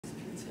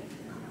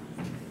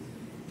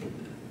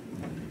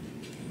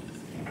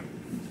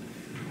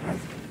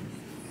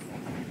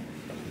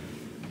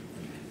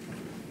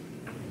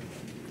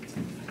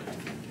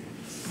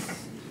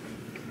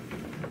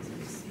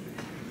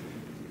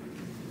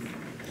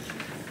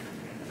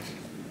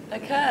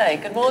Okay,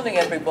 good morning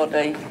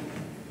everybody.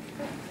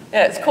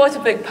 Yeah, it's quite a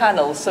big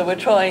panel, so we're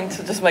trying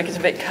to just make it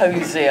a bit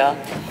cosier,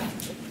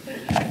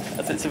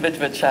 as it's a bit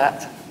of a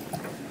chat.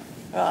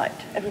 Right,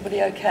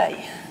 everybody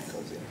okay?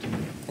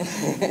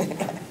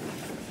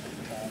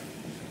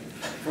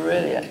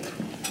 Brilliant.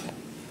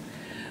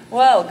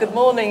 Well, good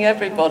morning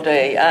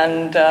everybody,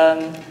 and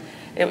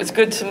it was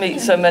good to meet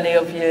so many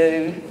of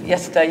you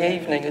yesterday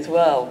evening as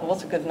well.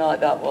 What a good night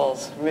that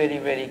was, really,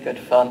 really good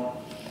fun.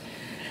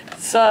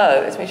 So,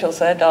 as Michelle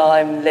said,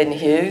 I'm Lynn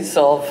Hughes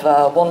of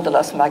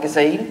Wanderlust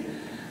magazine.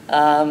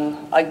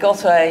 I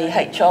got a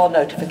HR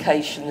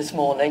notification this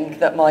morning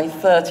that my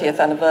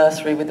 30th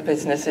anniversary with the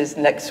business is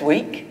next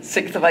week,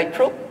 6th of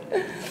April.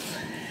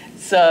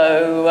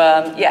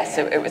 So, yes,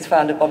 it was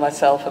founded by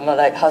myself and my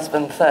late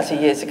husband 30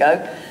 years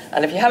ago.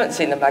 And if you haven't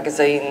seen the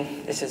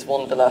magazine, this is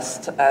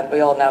Wanderlust, and we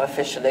are now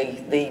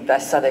officially the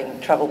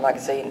best-selling travel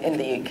magazine in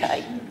the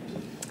UK.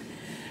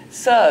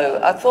 So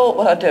I thought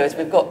what I'd do is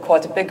we've got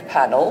quite a big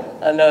panel.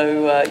 I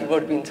know you've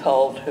already been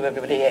told who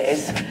everybody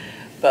is,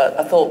 but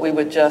I thought we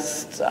would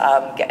just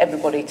get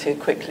everybody to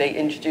quickly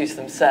introduce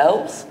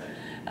themselves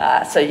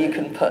so you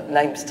can put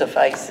names to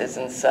faces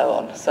and so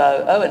on.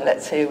 So Owen,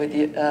 let's hear with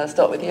you,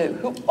 start with you.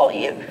 Who are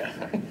you?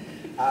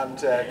 And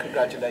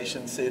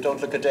congratulations, you don't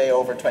look a day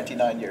over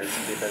 29 years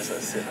in the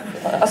business.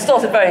 I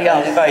started very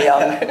young, very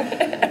young.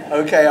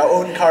 Okay,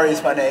 Eoghan Corry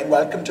is my name.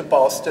 Welcome to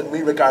Boston.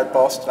 We regard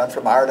Boston, I'm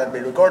from Ireland, we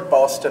regard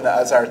Boston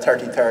as our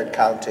 33rd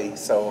county,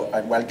 so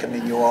I'm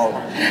welcoming you all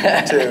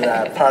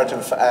to part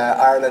of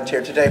Ireland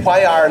here today.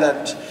 Why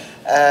Ireland?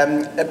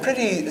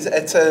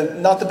 It's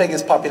not the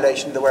biggest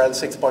population in the world,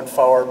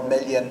 6.4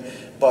 million,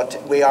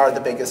 but we are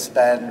the biggest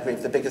spend. We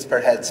have the biggest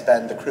per head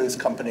spend. The cruise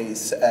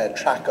companies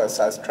track us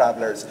as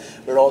travellers.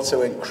 We're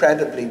also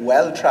incredibly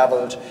well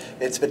travelled.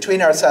 It's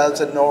between ourselves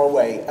and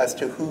Norway as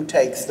to who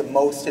takes the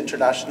most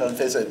international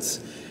visits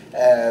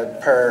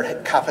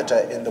per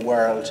capita in the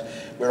world.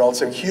 We're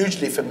also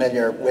hugely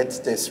familiar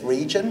with this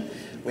region.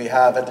 We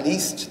have at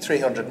least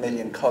 300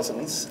 million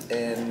cousins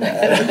in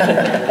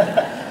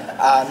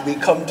and we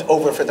come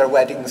over for their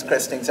weddings,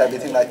 christenings,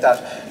 everything like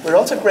that. We're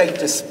also great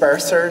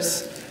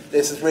dispersers.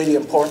 This is really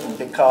important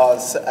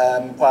because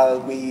while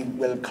we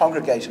will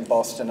congregate in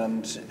Boston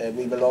and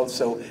we will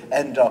also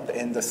end up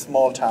in the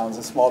small towns,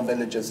 the small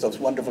villages, those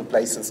wonderful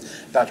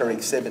places that are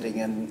exhibiting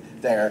in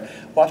there.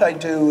 What I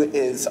do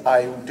is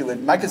I do a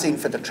magazine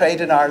for the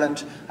trade in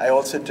Ireland. I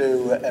also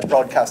do a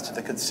broadcast to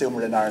the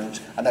consumer in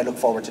Ireland, and I look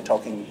forward to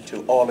talking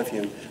to all of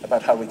you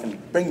about how we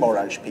can bring more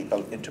Irish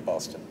people into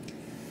Boston.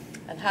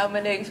 And how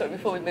many, sorry,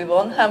 before we move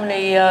on, how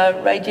many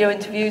radio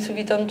interviews have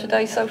you done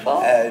today so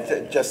far?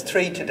 Just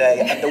 3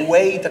 today, and the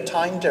way the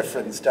time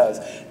difference does,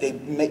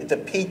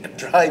 the peak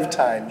drive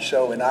time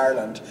show in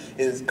Ireland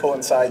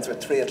coincides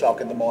with 3 o'clock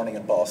in the morning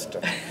in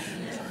Boston.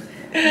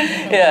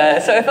 Yeah,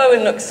 so if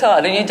Owen looks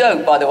tired, and you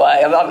don't, by the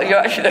way, you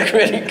actually look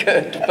really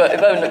good, but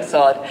if Owen looks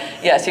tired,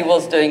 yes, he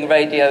was doing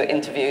radio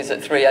interviews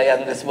at 3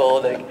 a.m. this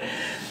morning.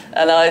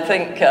 And I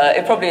think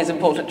it probably is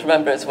important to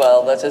remember as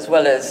well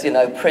as, you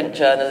know, print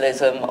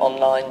journalism,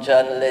 online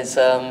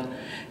journalism,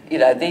 you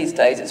know, these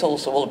days it's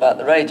also all about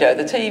the radio,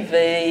 the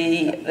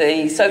TV,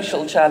 the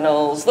social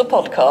channels, the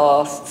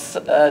podcasts,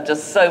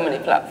 just so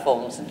many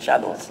platforms and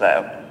channels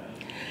now.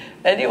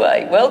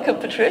 Anyway, welcome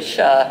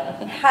Patricia.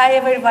 Hi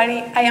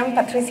everybody, I am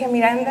Patricia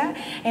Miranda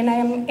and I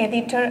am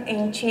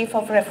editor-in-chief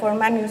of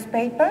Reforma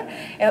newspaper,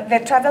 the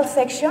travel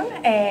section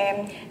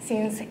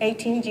since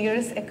 18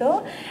 years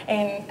ago.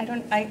 And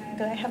do I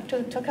have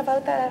to talk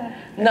about that?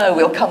 No,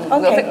 we'll come,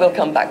 okay. I think we'll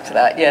come back to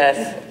that,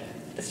 yes.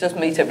 Let's just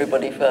meet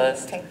everybody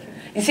first. Thank you.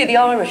 You see, the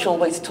Irish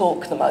always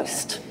talk the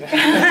most. It's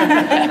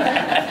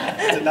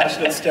a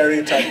national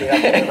stereotype we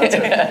have to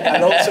remember.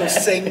 And also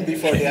sing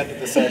before the end of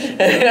the session.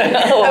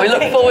 Oh, we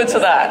look forward to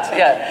that,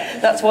 yeah.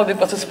 That's why we've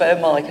got a spare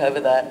mic over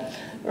there.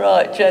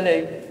 Right,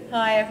 Jenny.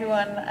 Hi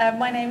everyone,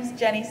 my name's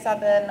Jenny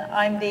Southern.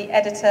 I'm the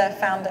editor,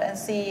 founder and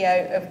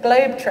CEO of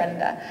Globe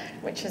Trender,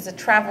 which is a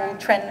travel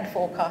trend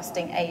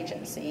forecasting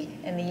agency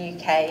in the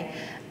UK.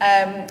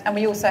 And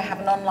we also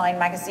have an online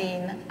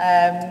magazine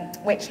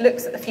which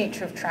looks at the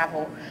future of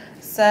travel.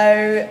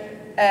 So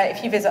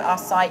if you visit our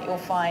site, you'll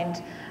find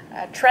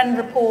trend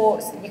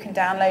reports that you can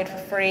download for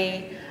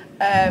free.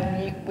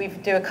 We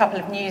do a couple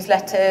of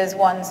newsletters.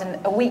 One's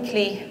a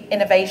weekly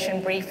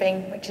innovation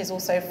briefing, which is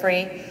also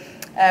free,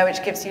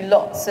 which gives you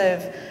lots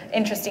of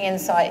interesting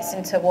insights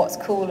into what's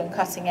cool and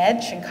cutting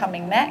edge and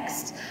coming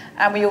next.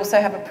 And we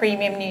also have a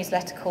premium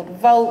newsletter called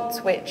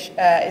Vault, which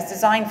is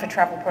designed for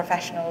travel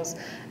professionals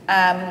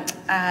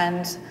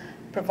and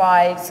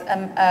provides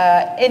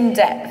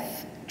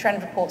in-depth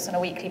trend reports on a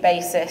weekly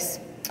basis.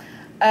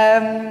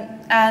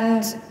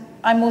 And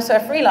I'm also a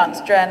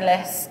freelance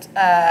journalist.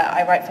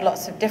 I write for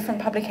lots of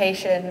different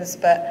publications,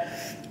 but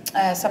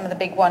some of the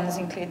big ones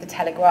include The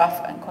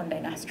Telegraph and Condé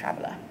Nast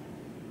Traveller.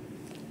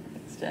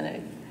 Thanks,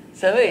 Jenny.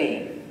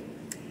 Zoe.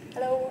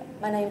 Hello,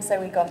 my name's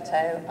Zoe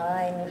Gotto.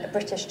 I'm a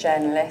British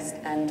journalist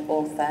and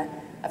author.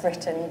 I've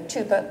written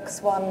 2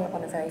 books, one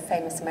on a very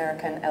famous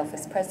American,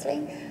 Elvis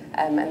Presley,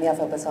 and the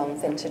other was on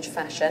vintage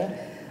fashion.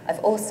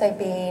 I've also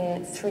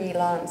been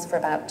freelance for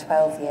about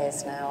 12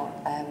 years now,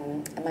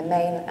 and my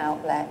main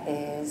outlet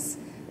is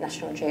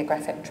National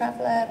Geographic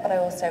Traveller, but I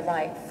also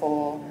write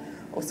for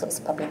all sorts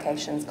of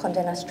publications: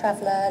 Condé Nast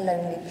Traveller,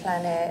 Lonely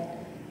Planet,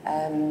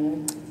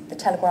 The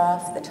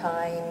Telegraph, The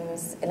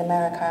Times. In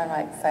America, I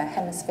write for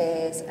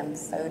Hemispheres and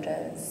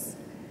Photos.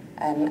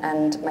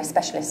 And my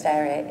specialist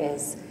area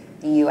is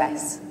the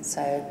US,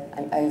 so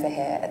I'm over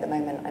here, at the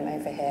moment, I'm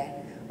over here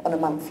on a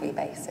monthly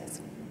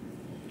basis.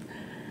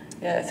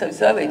 Yeah, so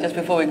Zoe, just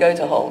before we go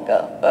to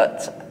Holger,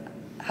 but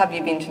have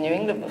you been to New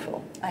England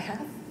before? I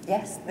have,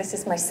 yes. This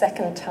is my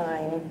second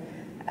time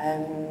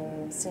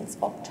since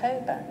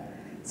October.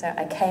 So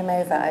I came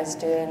over, I was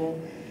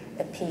doing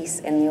a piece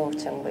in the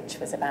autumn which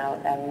was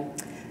about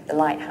the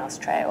Lighthouse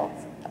Trail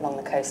along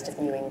the coast of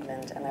New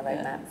England, and I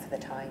wrote that for the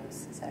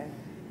Times. So,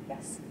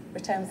 yes,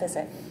 return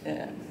visit.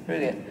 Yeah,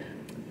 brilliant.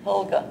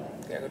 Holger?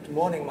 Yeah, good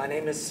morning. My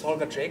name is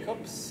Holger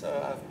Jacobs.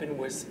 I've been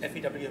with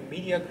FEW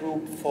Media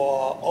Group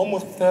for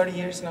almost 30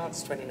 years now.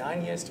 It's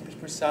 29 years to be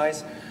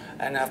precise.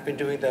 And I've been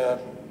doing the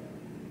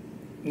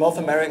North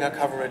America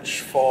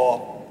coverage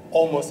for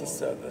almost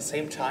the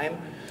same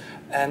time.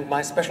 And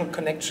my special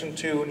connection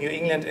to New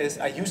England is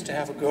I used to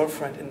have a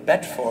girlfriend in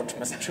Bedford,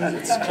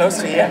 Massachusetts, close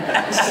to here.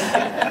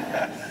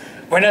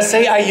 When I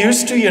say I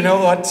used to, you know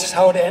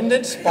how it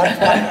ended. But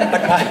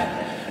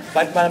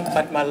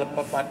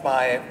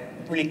my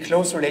really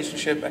close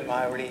relationship and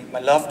my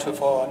love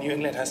for New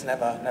England has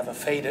never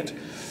faded.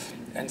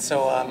 And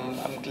so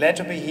I'm glad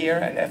to be here.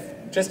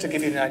 And just to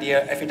give you an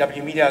idea,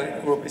 FEW Media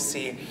Group is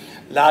the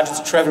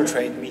largest travel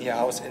trade media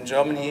house in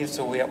Germany.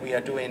 So we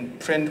are doing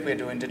print, we are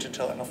doing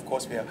digital, and of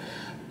course we are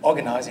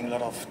organizing a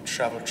lot of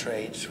travel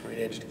trade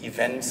related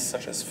events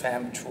such as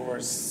FAM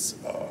tours,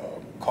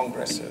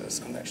 congresses,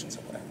 conventions,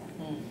 or whatever.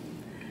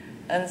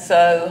 And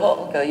so,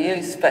 Holger,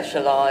 you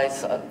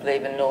specialise, I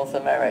believe, in North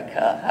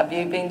America. Have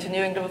you been to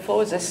New England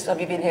before?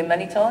 Have you been here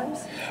many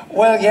times?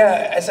 Well,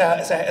 yeah, as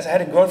I had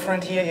a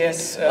girlfriend here,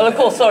 yes. Well, of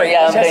course, sorry,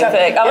 yeah, I'm being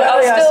thick.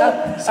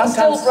 I'm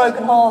still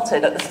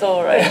broken-hearted at the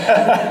story.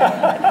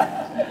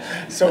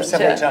 So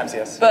several times,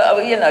 yes.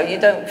 But, you know, you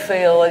don't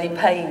feel any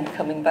pain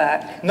coming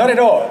back? Not at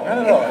all, not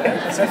at all.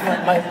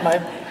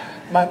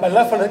 My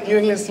love for New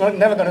England is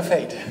never going to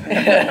fade.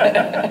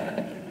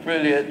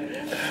 Brilliant.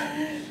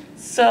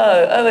 So,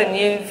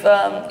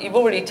 Eoghan, you've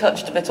already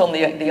touched a bit on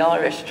the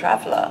Irish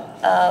traveller,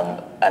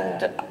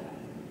 and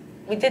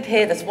we did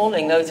hear this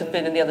morning, those who've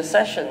been in the other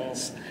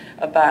sessions,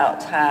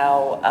 about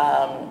how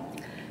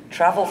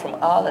travel from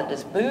Ireland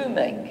is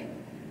booming.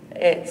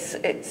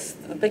 It's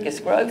the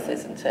biggest growth,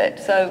 isn't it?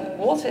 So,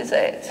 what is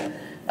it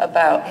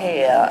about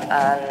here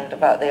and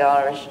about the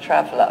Irish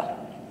traveller?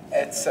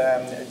 It's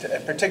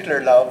a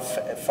particular love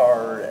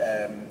for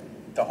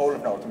the whole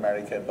of North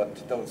America,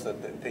 but those are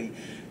the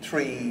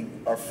 3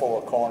 or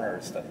 4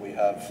 corners that we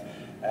have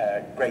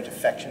great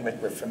affection with.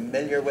 We're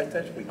familiar with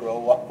it, we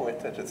grow up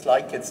with it. It's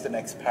like it's the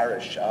next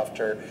parish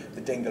after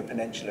the Dingle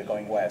Peninsula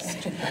going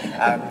west.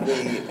 And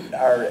we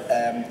are,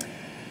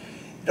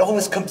 it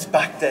always comes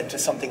back then to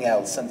something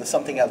else, and the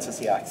something else is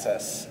the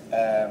access.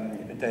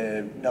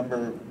 The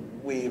number,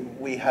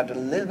 we had a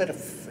little bit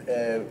of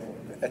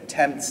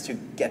attempts to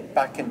get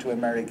back into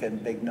America in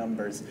big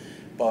numbers,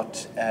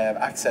 but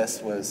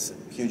access was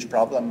a huge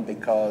problem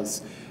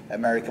because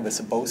America was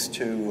supposed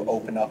to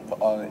open up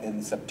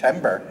in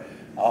September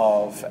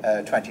of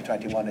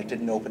 2021. It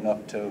didn't open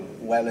up till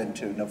well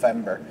into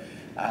November,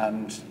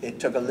 and it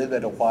took a little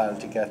bit of while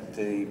to get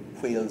the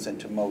wheels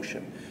into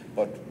motion.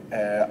 But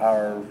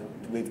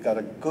we've got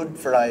a good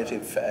variety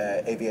of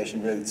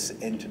aviation routes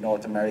into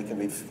North America.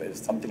 We've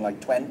something like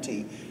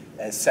 20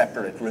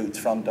 separate routes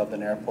from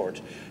Dublin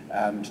Airport,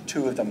 and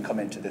 2 of them come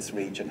into this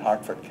region,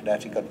 Hartford,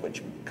 Connecticut,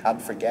 which we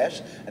can't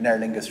forget, an Aer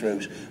Lingus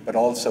route, but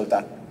also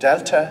that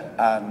Delta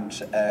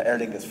and Aer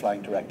Lingus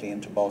flying directly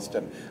into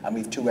Boston, and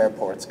we've 2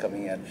 airports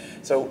coming in.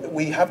 So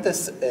we have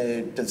this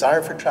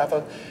desire for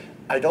travel.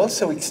 I'd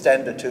also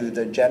extend it to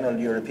the general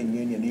European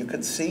Union. You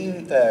can see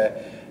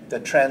the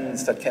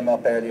trends that came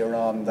up earlier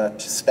on,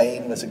 that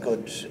Spain was a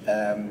good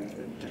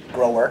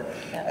grower.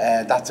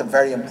 Yeah. That's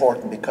very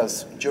important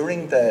because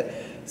during the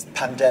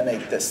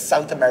pandemic, the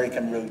South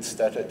American routes,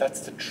 that's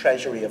the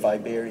treasury of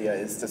Iberia,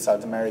 is the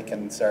South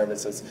American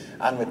services,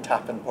 and with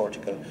TAP in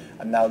Portugal,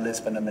 and now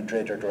Lisbon and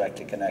Madrid are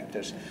directly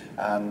connected,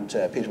 and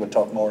Peter will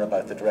talk more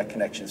about the direct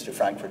connections to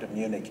Frankfurt and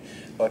Munich.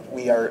 But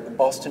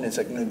Boston is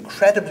an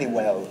incredibly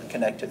well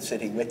connected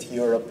city with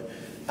Europe,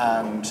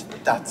 and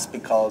that's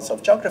because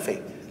of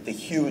geography, the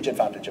huge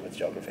advantage of its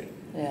geography.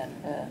 Yeah.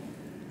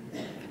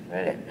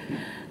 Brilliant.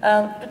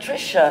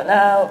 Patricia,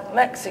 now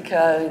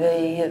Mexico,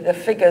 the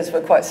figures were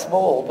quite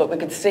small, but we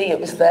could see it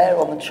was there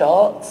on the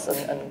charts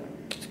and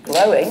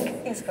growing.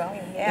 It's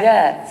growing, yeah.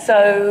 Yeah,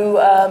 so,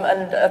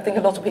 and I think a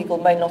lot of people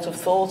may not have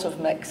thought of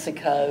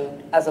Mexico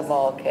as a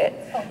market.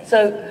 Okay.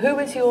 So who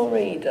is your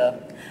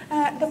reader?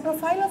 The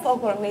profile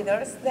of our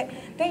readers,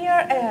 they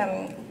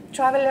are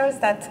travelers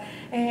that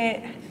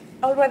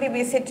already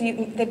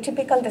visited the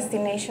typical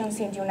destinations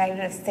in the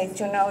United States,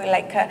 you know,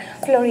 like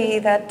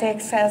Florida,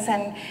 Texas,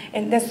 and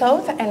in the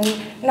South. And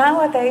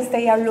nowadays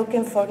they are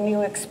looking for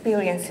new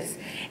experiences,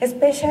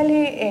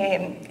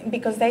 especially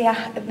because they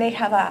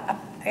have a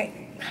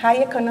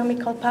high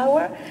economical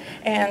power,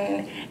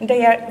 and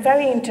they are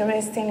very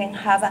interested in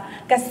have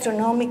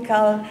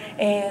gastronomical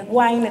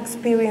wine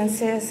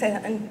experiences,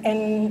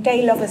 and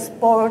they love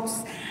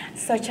sports,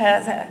 such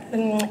as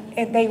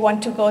they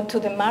want to go to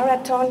the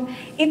marathon.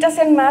 It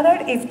doesn't matter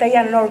if they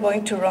are not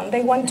going to run,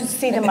 they want to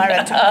see the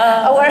marathon.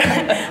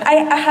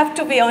 I have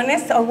to be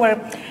honest, our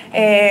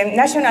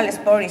national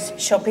sport is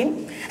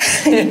shopping.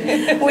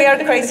 We are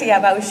crazy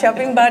about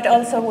shopping, but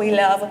also we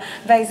love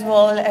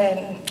baseball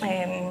and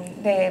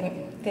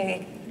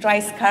the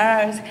race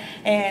cars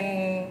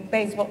and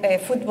baseball,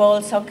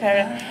 football, soccer,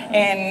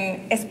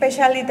 and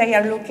especially they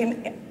are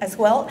looking as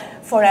well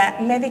for a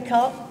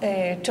medical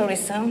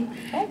tourism.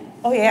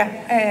 Oh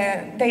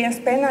yeah, they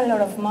spend a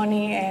lot of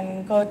money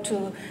and go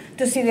to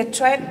see the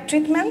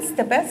treatments,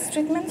 the best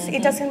treatments. Mm-hmm.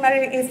 It doesn't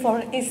matter if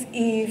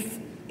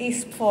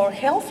it's for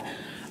health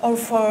or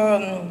for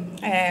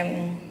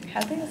how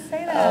do you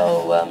say that?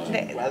 Wellness.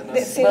 The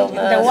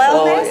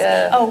wellness.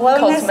 Wellness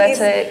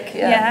cosmetic.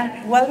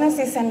 Wellness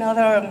is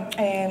another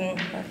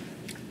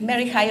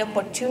very high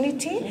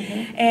opportunity.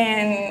 Mm-hmm.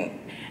 And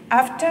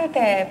after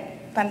the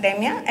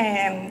pandemic,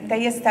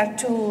 they start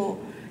to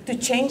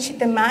change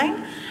the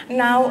mind.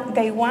 Now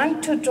they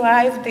want to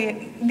drive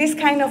this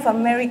kind of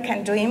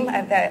American dream,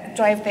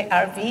 drive the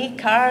RV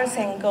cars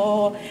and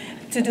go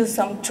to do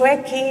some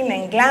trekking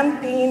and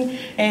glamping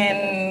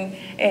and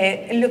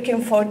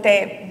looking for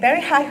the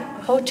very high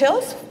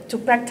hotels to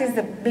practice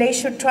the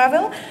leisure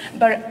travel,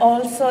 but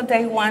also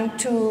they want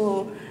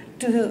to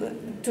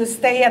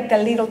stay at the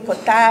little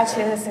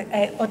cottages,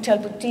 hotel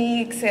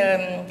boutiques,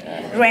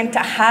 rent a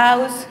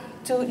house,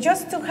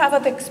 just to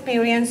have the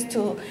experience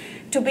to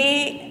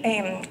be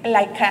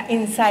like an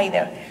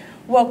insider,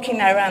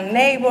 walking around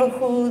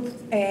neighborhoods,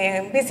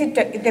 visit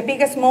the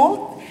biggest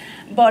mall,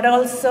 but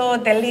also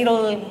the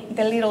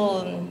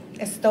little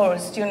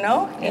stores, you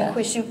know, in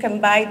which you can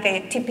buy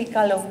the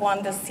typical of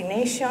one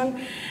destination.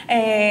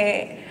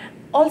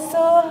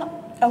 Also,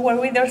 our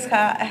readers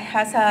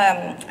have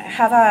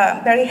a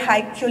very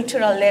high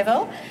cultural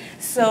level,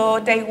 so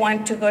they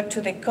want to go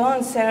to the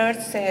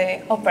concerts,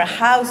 opera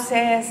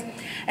houses,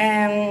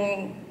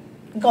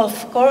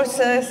 golf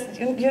courses,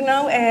 you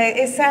know,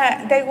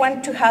 they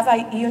want to have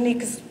a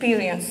unique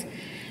experience.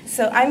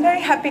 So I'm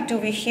very happy to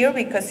be here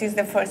because it's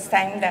the first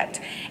time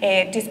that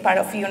this part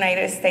of the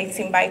United States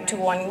invite to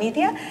One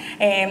Media.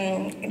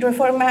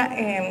 Reforma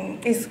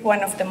is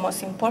one of the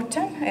most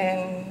important,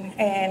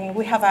 and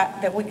we have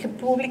the weekly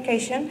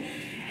publication.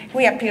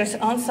 We appear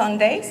on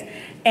Sundays,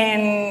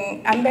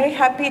 and I'm very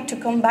happy to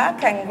come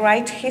back and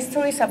write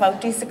histories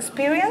about this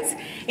experience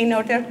in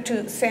order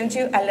to send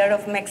you a lot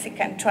of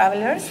Mexican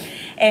travelers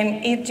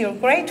and eat your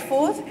great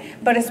food,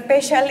 but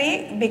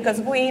especially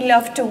because we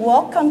love to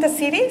walk on the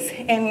cities,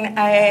 and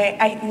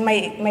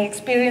my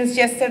experience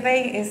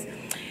yesterday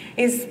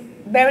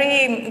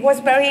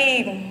was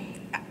very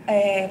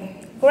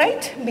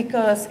great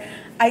because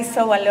I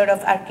saw a lot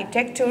of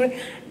architecture.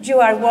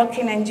 You are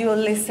walking and you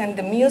listen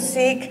to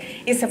music.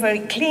 It's a very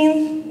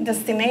clean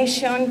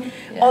destination.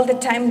 Yeah. All the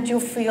time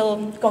you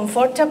feel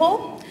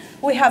comfortable.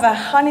 We have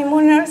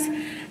honeymooners,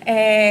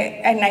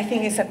 and I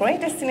think it's a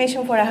great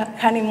destination for a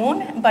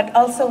honeymoon, but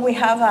also we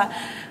have a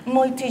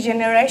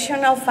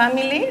multi-generational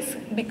families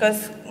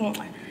because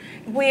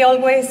we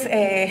always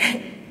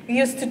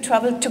used to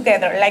travel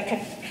together,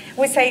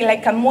 we say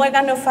like a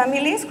muégano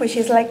families, which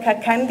is like a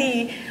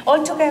candy,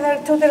 all together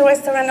to the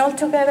restaurant, all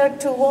together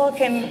to walk,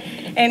 and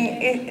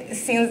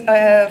since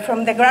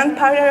from the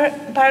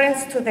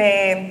grandparents to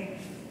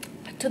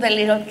the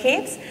little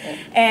kids,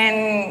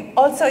 and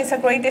also it's a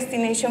great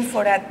destination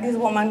for this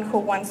woman who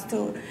wants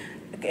to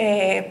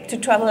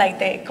travel, like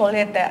they call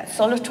it the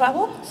solo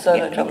travel.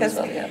 Solo travel as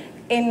well, yeah.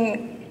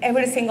 In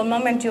every single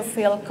moment you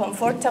feel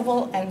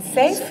comfortable and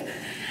safe,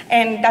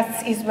 and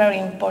that is very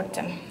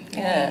important.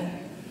 Yeah.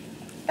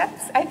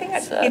 I think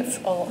it's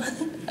all.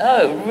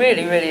 Oh,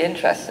 really, really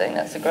interesting.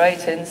 That's a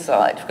great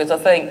insight, because I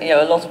think,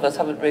 a lot of us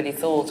haven't really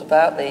thought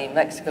about the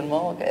Mexican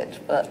market,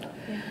 but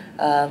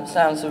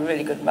sounds a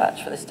really good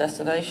match for this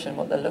destination,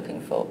 what they're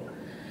looking for.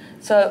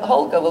 So,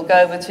 Holger, we'll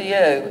go over to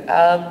you.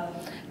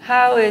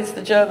 How is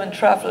the German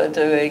traveller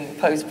doing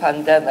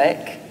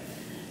post-pandemic?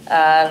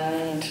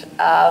 And,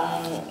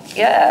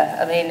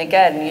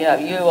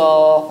 again, you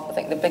are, I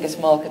think, the biggest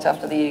market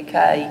after the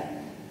UK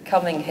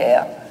coming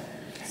here.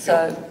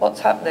 So what's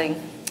happening?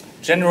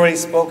 Generally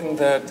speaking,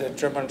 the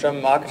German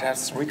market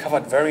has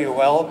recovered very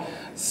well.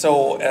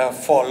 So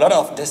for a lot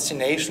of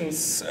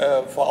destinations,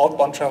 for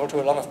outbound travel to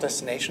a lot of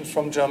destinations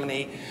from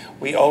Germany,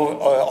 we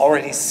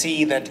already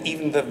see that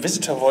even the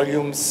visitor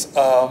volumes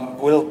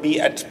will be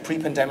at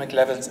pre-pandemic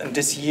levels in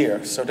this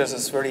year. So this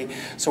is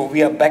so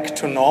we are back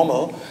to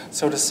normal,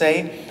 so to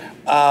say.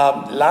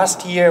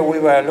 Last year we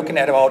were looking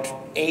at about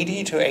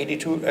 80 to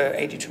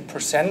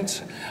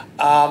 82%.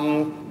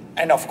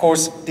 And of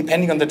course,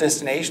 depending on the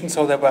destination,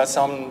 so there were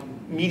some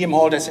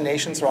medium-haul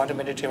destinations around the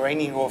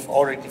Mediterranean who have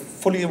already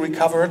fully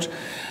recovered.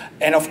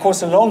 And of course,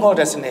 the long-haul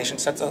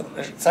destinations,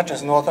 such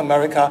as North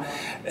America,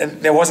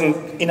 there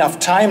wasn't enough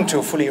time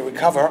to fully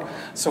recover.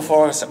 So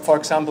for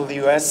example,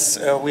 the US,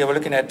 we were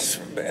looking at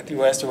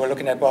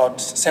about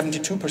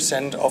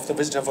 72% of the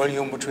visitor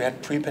volume which we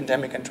had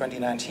pre-pandemic in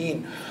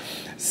 2019.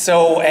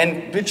 So,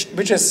 and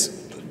which is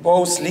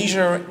both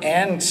leisure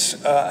and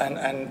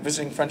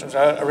visiting friends and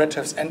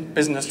relatives and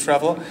business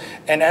travel.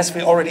 And as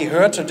we already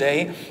heard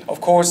today, of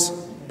course,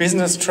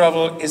 business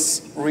travel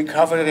is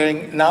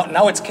recovering.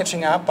 Now it's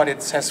catching up, but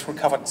it has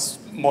recovered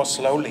more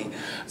slowly.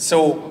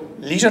 So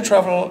leisure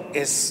travel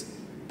is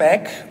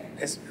back,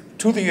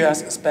 to the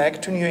US is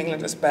back, to New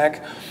England is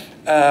back,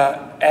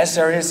 as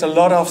there's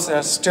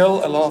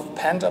still a lot of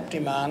pent-up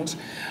demand.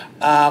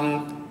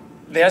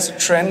 There's a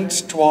trend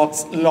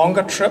towards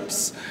longer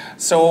trips.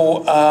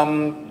 So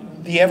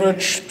the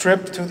average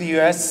trip to the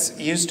US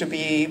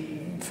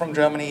from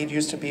Germany, it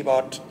used to be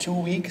about 2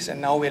 weeks,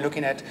 and now we're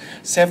looking at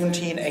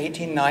 17,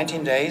 18,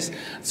 19 days.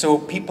 So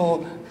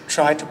people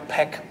try to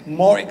pack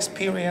more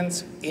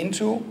experience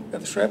into the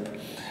trip.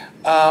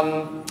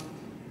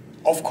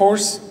 Of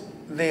course,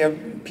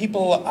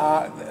 people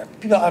are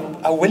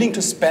willing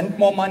to spend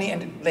more money,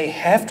 and they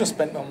have to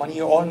spend more money.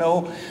 You all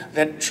know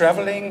that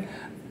traveling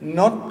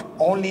not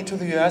only to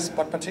the US,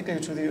 but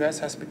particularly to the US,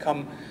 has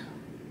become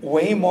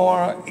way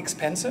more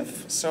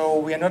expensive. So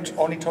we are not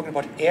only talking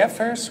about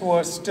airfares, who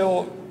are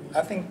still,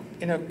 I think,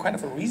 in a kind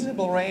of a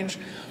reasonable range,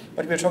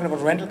 but we're talking about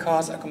rental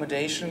cars,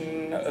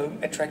 accommodation,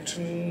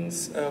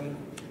 attractions,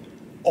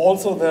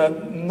 also the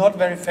not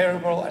very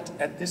favorable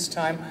at this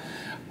time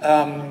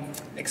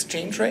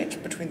exchange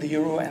rate between the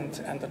euro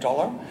and the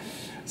dollar.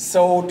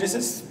 So this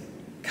is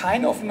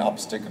kind of an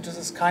obstacle. This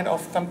is kind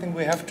of something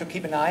we have to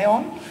keep an eye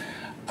on.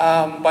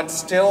 But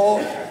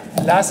still,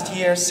 last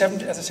year, as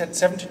I said,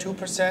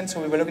 72%, so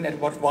we were looking at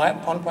about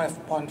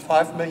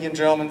 1.5 million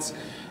Germans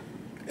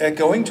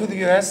going to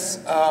the US.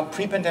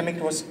 Pre-pandemic,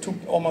 it was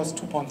almost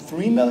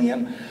 2.3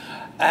 million.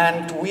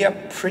 And we are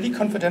pretty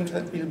confident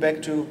that we'll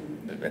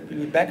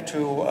be back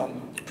to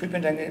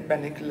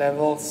pre-pandemic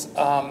levels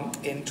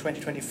in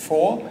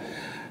 2024.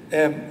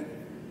 That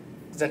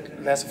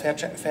there's a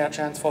fair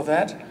chance for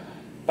that.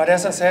 But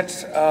as I said,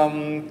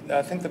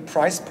 I think the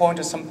price point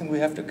is something we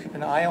have to keep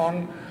an eye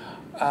on.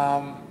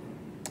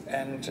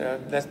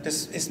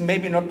 This is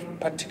maybe not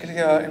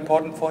particularly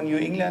important for New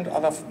England,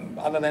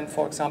 other than,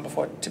 for example,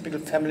 for a typical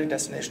family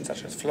destination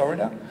such as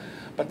Florida.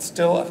 But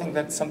still, I think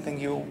that's something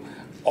you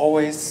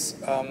always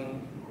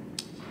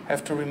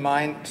have to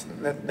remind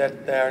that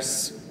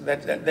there's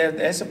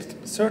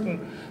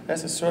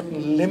a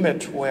certain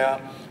limit where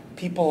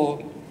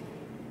people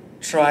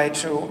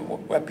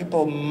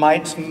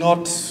might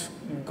not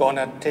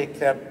gonna take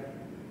their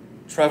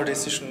travel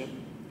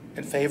decision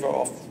in favor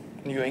of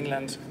New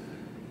England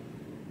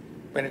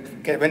when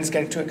it's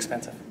getting too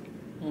expensive.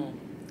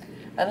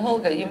 And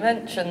Holger, you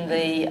mentioned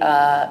the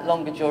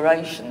longer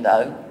duration,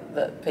 though,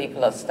 that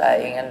people are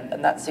staying,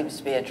 and that seems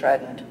to be a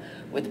trend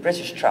with the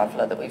British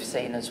traveller that we've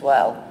seen as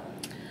well.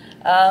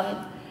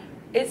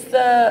 Is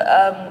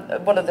there,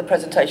 one of the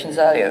presentations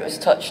earlier was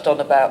touched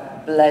on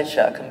about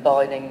leisure,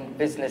 combining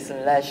business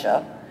and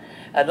leisure,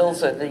 and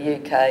also the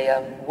UK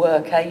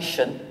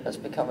workation has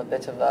become a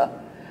bit of a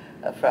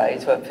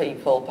phrase where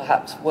people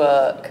perhaps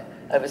work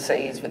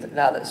overseas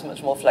now that it's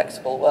much more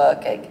flexible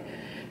working,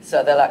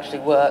 so they'll actually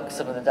work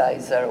some of the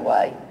days they're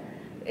away.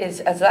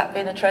 Has that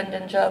been a trend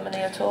in Germany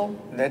at all?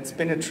 That's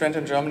been a trend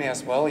in Germany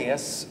as well,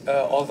 yes.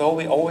 Although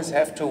we always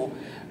have to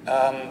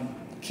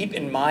keep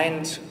in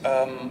mind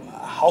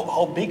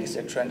how big is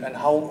a trend and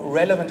how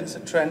relevant is a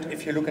trend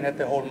if you're looking at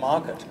the whole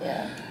market.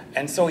 Yeah.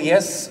 And so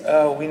yes,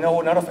 we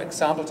know a lot of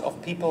examples of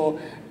people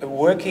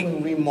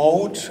working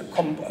remote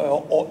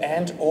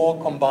or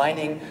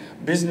combining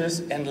business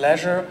and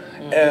leisure.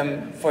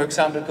 For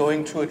example,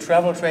 going to a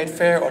travel trade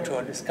fair or to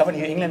a Discover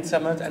New England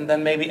summit, and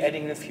then maybe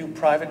adding a few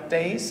private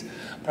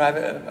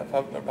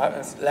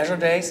leisure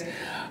days.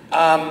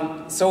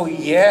 So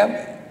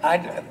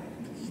yeah,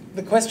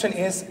 the question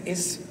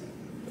is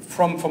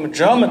from a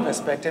German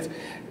perspective,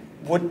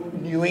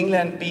 would New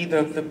England be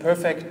the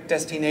perfect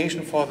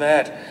destination for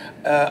that?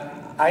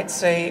 I'd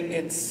say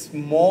it's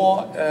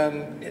more,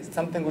 it's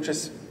something which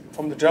is,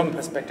 from the German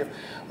perspective,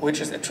 which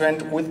is a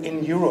trend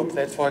within Europe,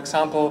 that, for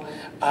example,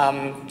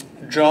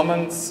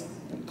 Germans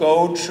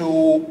go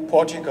to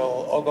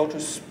Portugal or go to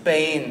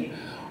Spain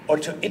or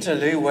to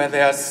Italy, where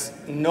there's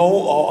no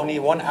or only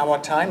 1 hour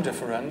time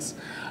difference,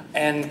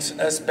 and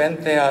spend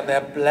their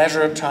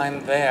leisure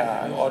time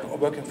there or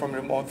working from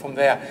remote from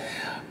there.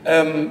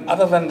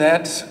 Other than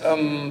that,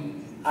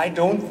 I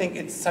don't think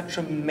it's such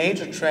a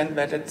major trend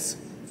that it's,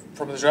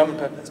 from the German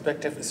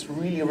perspective, is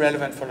really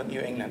relevant for New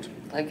England.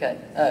 Okay.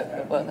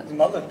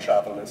 Mullet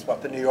travel is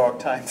what the New York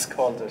Times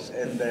called it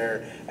in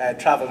their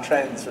travel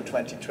trends for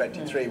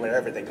 2023,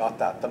 wherever they got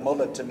that. The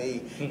mullet, to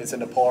me, is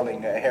an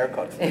appalling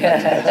haircut.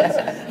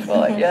 Yeah.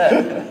 Well,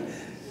 yeah.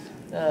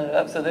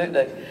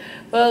 Absolutely.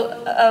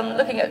 Well,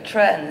 looking at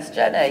trends,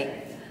 Jenny,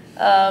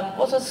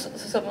 What are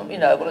some,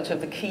 one or two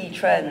of the key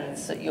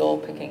trends that you're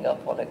picking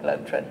up on at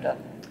Globe Trender?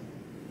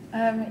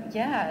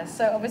 Yeah,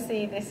 so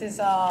obviously this is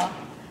our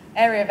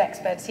area of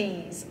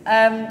expertise.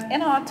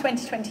 In our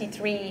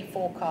 2023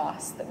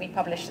 forecast that we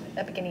published at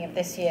the beginning of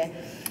this year,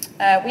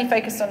 we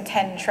focused on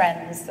 10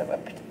 trends that were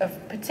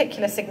of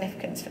particular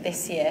significance for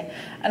this year.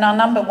 And our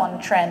number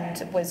one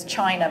trend was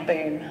China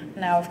boom.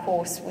 Now, of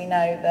course, we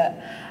know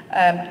that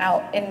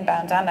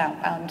inbound and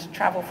outbound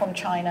travel from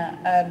China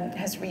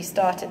has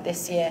restarted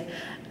this year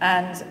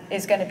and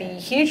is going to be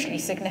hugely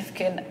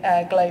significant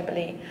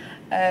globally.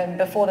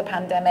 Before the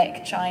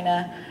pandemic,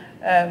 China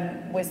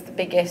was the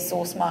biggest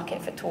source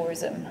market for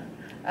tourism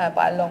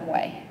by a long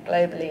way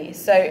globally.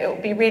 So it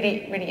will be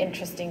really, really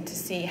interesting to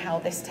see how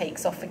this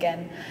takes off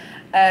again.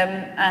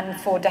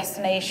 And for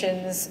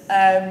destinations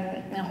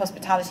and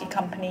hospitality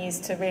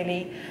companies to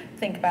really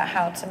think about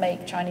how to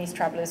make Chinese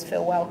travellers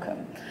feel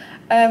welcome.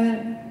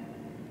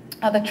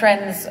 Other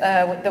trends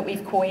that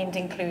we've coined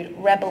include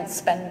rebel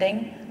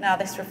spending. Now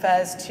this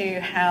refers to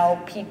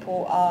how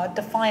people are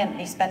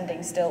defiantly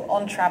spending still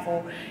on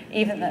travel,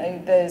 even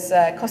though there's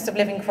a cost of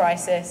living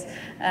crisis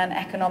and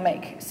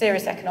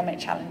serious economic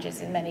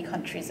challenges in many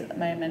countries at the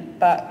moment.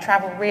 But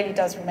travel really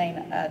does remain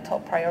a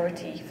top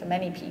priority for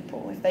many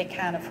people if they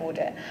can afford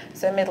it.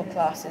 So middle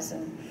classes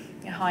and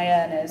high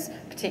earners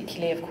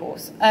particularly, of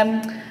course.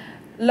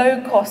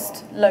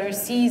 Low-cost,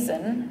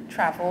 low-season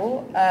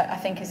travel, I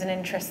think, is an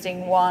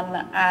interesting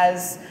one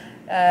as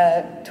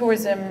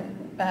tourism,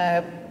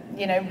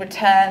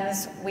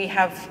 returns. We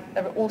have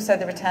also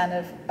the return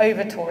of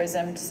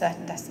over-tourism to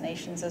certain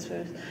destinations, as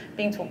was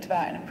being talked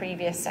about in a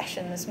previous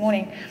session this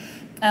morning.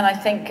 And I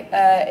think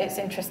it's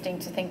interesting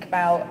to think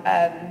about,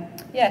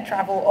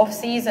 travel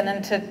off-season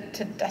and to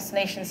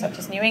destinations such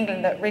as New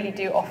England that really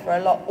do offer a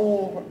lot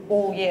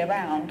all year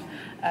round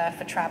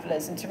for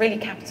travellers, and to really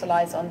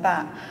capitalise on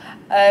that.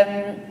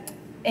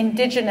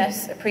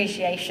 Indigenous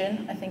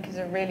appreciation, I think, is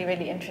a really,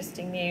 really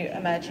interesting new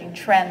emerging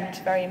trend,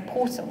 very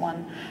important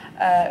one,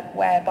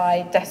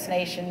 whereby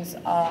destinations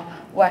are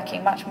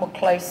working much more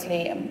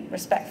closely and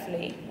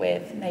respectfully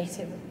with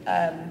Native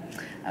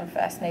and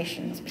First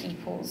Nations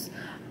peoples.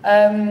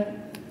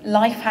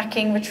 Life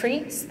hacking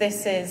retreats,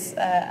 this is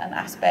an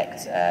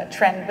aspect,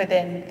 trend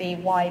within the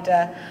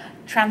wider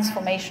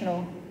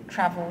transformational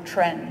travel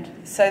trend.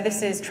 So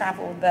this is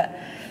travel that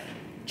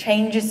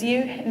changes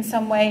you in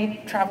some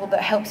way, travel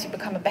that helps you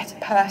become a better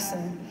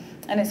person,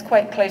 and it's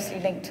quite closely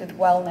linked with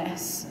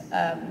wellness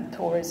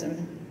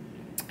tourism.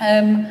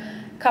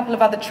 A couple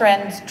of other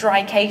trends,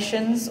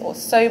 drycations or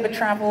sober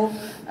travel.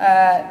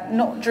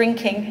 Not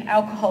drinking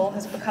alcohol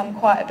has become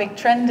quite a big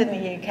trend in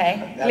the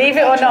UK. Believe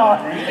it or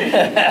not.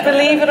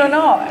 Believe it or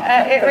not,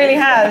 it really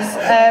has.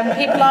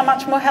 People are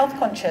much more health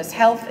conscious.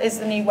 Health is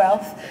the new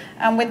wealth,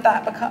 and with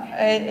that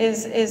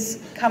is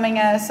coming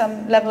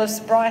some level of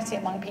sobriety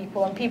among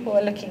people, and people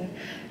are looking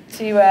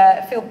to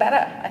feel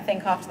better, I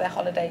think, after their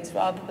holidays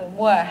rather than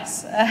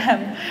worse.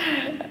 And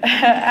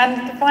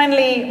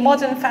finally,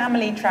 modern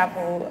family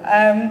travel.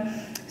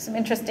 Some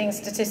interesting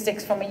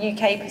statistics from a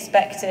UK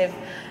perspective.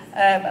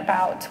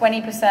 About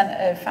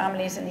 20% of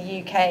families in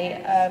the UK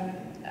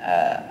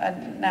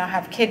now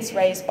have kids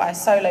raised by a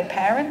solo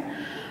parent.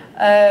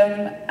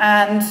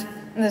 And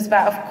there's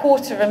about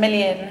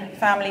 250,000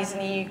 families in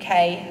the UK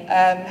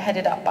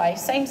headed up by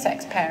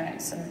same-sex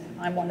parents, and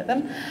I'm one of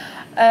them.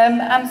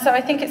 And so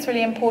I think it's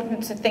really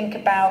important to think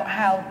about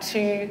how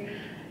to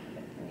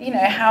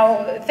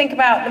think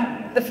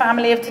about the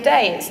family of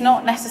today. It's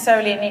not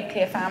necessarily a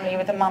nuclear family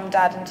with a mum,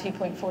 dad, and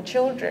 2.4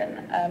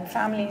 children.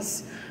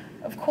 Families,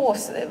 of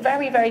course,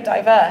 very, very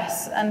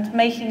diverse, and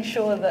making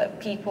sure that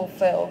people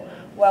feel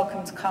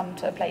welcome to come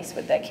to a place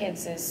with their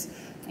kids is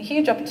a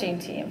huge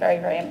opportunity and very,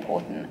 very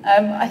important.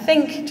 I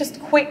think,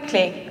 just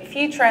quickly, a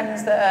few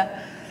trends that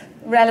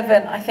are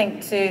relevant, I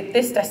think, to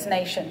this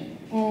destination,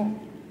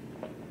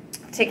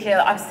 particularly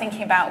that I was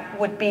thinking about,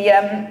 would be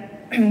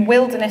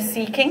wilderness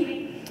seeking,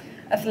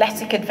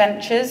 athletic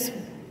adventures,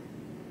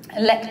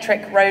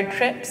 electric road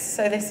trips.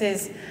 So this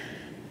is,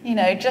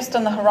 just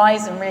on the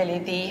horizon, really,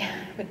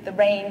 with the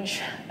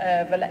range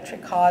of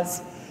electric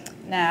cars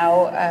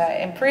now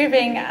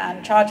improving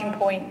and charging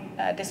point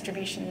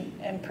distribution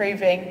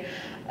improving.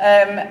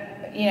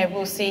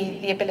 We'll see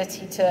the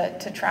ability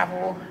to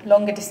travel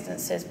longer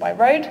distances by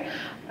road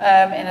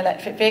in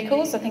electric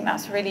vehicles. I think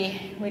that's a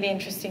really, really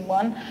interesting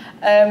one.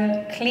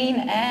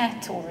 Clean air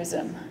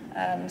tourism.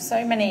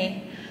 So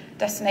many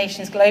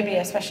destinations globally,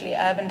 especially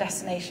urban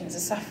destinations, are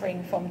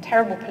suffering from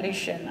terrible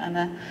pollution,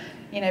 and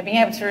being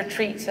able to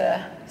retreat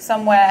to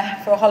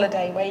somewhere for a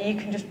holiday where you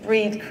can just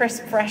breathe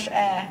crisp, fresh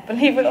air,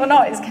 believe it or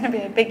not, is going to be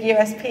a big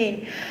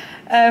USP.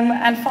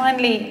 And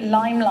finally,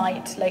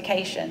 limelight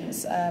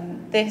locations.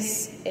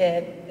 This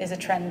is a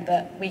trend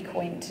that we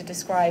coined to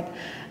describe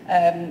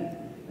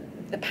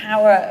the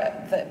power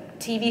that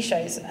TV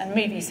shows and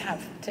movies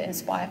have to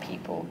inspire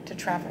people to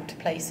travel to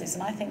places.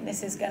 And I think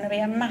this is going to be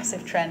a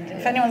massive trend.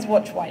 If anyone's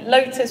watched White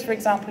Lotus, for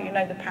example, you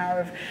know the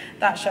power of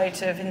that show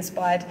to have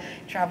inspired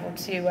travel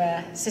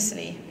to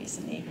Sicily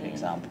recently, for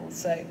example.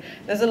 So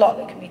there's a lot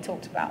that can be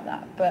talked about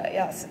that. But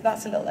yeah,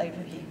 that's a little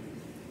overview.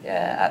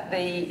 Yeah,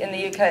 in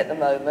the UK at the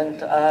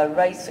moment,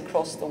 Race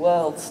Across the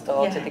World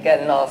started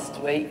again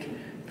last week,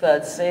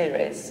 3rd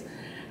series.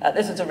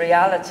 This is a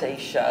reality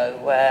show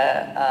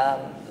where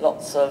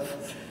lots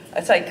of,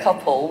 I'd say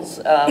couples,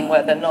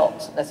 where they're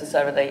not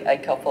necessarily a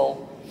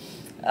couple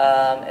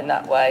in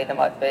that way. There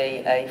might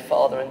be a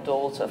father and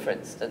daughter, for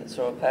instance,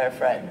 or a pair of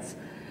friends,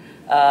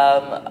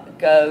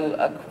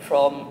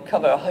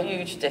 cover a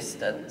huge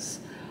distance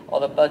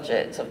on a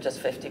budget of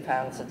just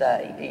 £50 a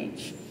day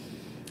each.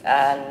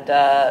 And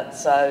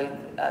so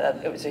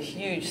it was a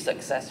huge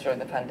success during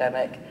the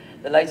pandemic.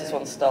 The latest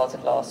one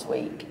started last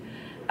week.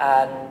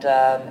 And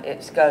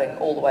it's going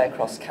all the way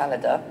across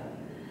Canada.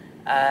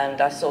 And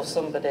I saw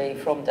somebody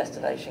from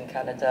Destination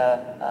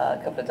Canada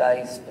a couple of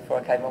days before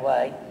I came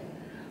away,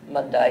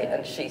 Monday,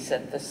 and she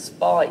said the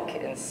spike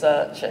in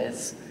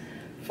searches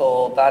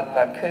for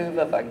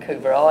Vancouver,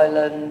 Vancouver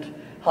Island,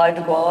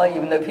 Haida,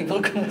 even though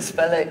people couldn't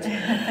spell it,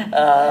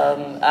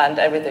 and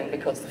everything,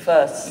 because the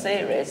first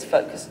series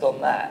focused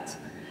on that.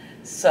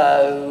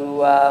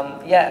 So,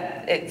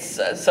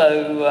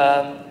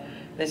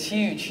 there's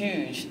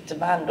huge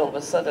demand all of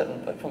a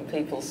sudden from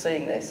people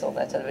seeing this on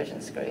their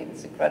television screens.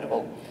 It's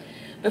incredible.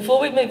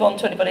 Before we move on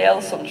to anybody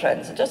else on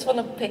trends, I just want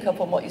to pick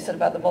up on what you said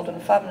about the modern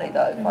family,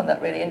 though. I find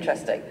that really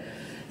interesting.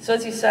 So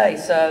as you say,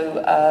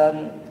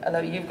 I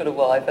know you've got a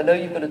wife, I know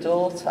you've got a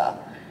daughter.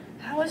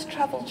 How has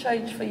travel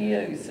changed for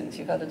you since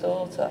you've had a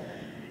daughter?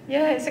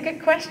 Yeah, it's a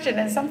good question,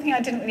 and something I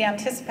didn't really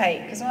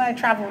anticipate, because when I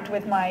travelled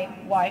with my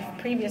wife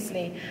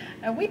previously,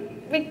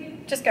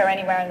 we'd just go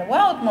anywhere in the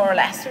world, more or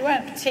less. We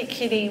weren't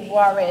particularly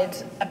worried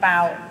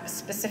about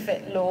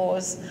specific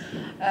laws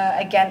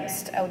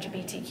against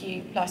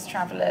LGBTQ plus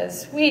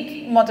travellers.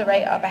 We'd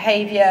moderate our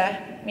behaviour,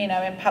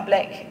 in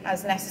public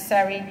as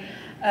necessary,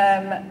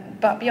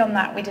 but beyond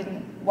that, we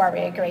didn't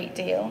worry a great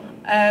deal.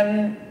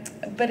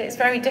 But it's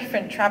very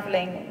different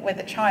travelling with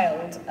a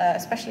child,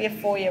 especially a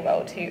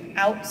 4-year-old who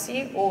outs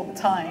you all the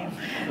time,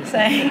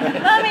 saying,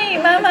 "Mummy,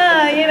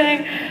 Mama,"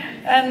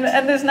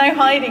 and there's no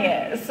hiding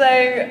it. So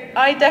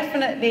I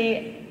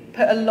definitely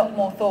put a lot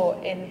more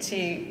thought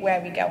into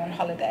where we go on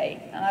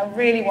holiday, and I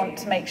really want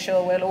to make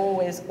sure we'll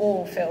always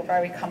all feel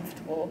very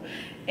comfortable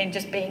in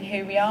just being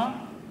who we are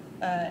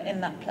in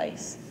that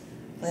place.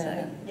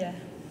 So, yeah.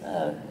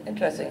 Oh,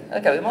 interesting.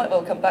 Okay, we might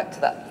well come back to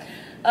that.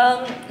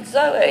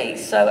 Zoe,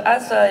 so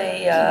as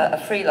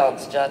a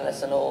freelance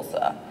journalist and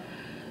author,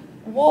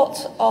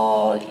 what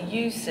are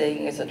you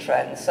seeing as a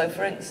trend? So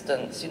for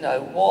instance,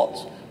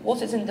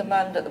 what is in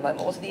demand at the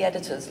moment? What are the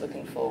editors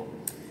looking for?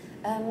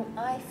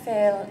 I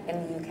feel,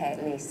 in the UK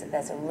at least, that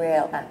there's a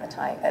real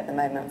appetite at the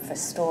moment for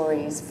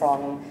stories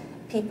from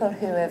people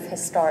who have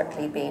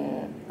historically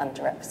been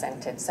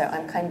underrepresented. So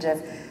I'm kind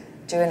of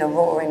doing a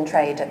roaring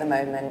trade at the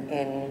moment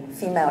in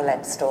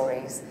female-led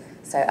stories.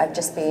 So I've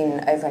just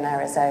been over in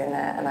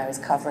Arizona and I was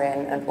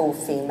covering an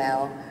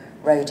all-female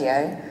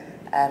rodeo.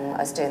 I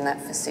was doing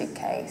that for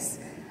Suitcase.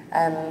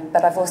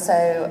 But I've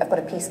got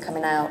a piece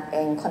coming out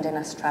in Condé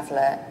Nast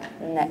Traveller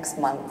next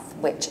month,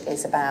 which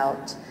is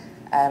about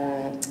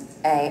a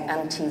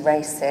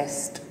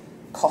anti-racist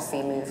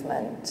coffee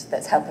movement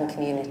that's helping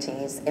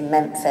communities in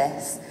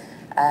Memphis.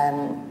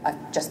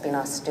 I've just been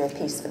asked to do a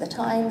piece for the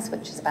Times,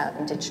 which is about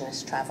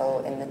Indigenous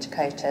travel in the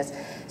Dakotas.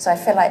 So I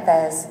feel like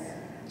there's,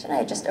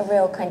 just a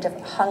real kind of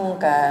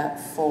hunger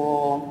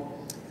for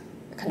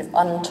kind of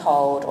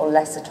untold or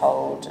lesser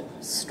told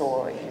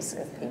stories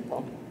of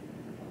people.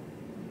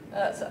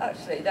 So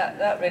actually,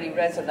 that really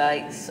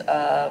resonates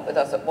with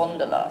us at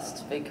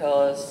Wanderlust,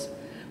 because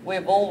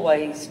we've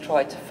always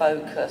tried to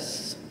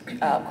focus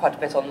quite a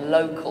bit on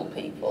local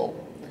people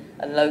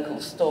and local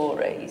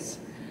stories.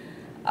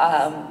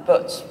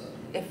 But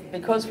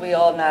because we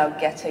are now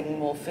getting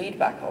more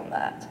feedback on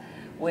that,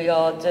 we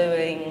are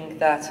doing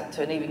that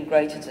to an even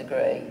greater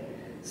degree.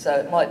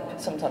 So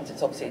sometimes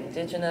it's obviously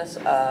Indigenous,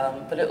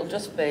 but it'll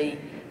just be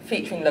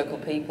featuring local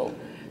people.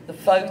 The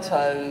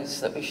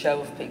photos that we show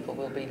of people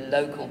will be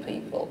local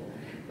people.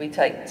 We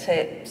take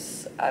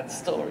tips and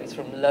stories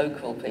from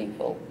local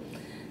people,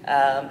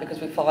 because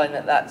we find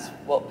that that's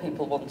what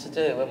people want to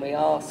do when we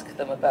ask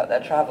them about their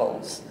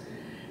travels.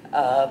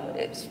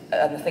 And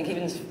I think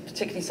even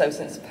particularly so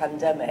since the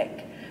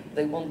pandemic,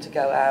 they want to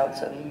go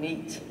out and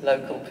meet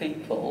local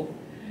people.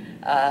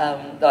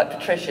 Like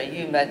Patricia,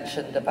 you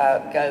mentioned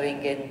about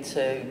going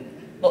into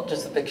not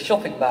just the big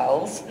shopping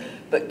malls,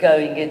 but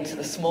going into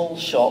the small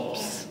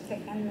shops.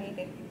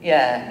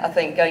 Yeah, I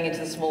think going into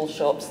the small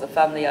shops, the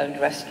family-owned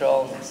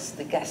restaurants,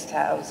 the guest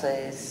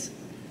houses.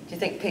 Do you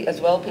think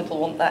as well people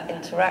want that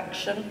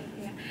interaction?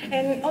 Yeah.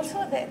 And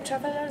also the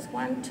travelers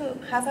want to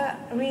have a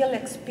real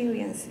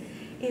experience.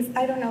 if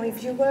I don't know,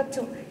 if you go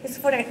to, it's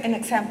for an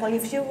example,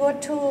 if you go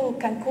to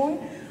Cancun,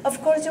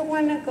 of course you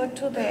want to go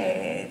to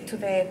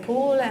the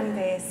pool and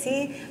the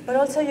sea, but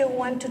also you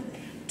want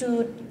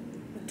to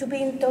be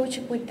in touch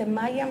with the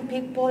Mayan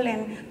people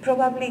and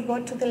probably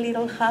go to the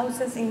little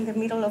houses in the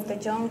middle of the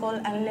jungle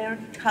and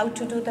learn how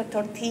to do the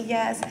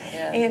tortillas.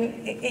 Yeah. And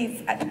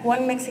if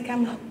one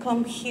Mexican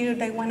come here,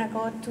 they want to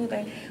go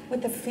to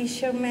with the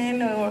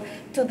fishermen or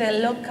to the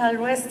local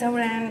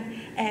restaurant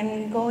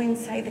and go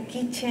inside the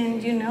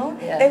kitchen, you know.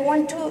 Yeah. They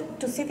want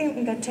to sit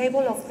in the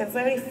table of the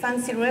very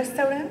fancy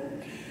restaurant,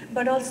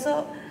 but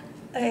also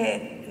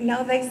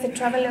nowadays the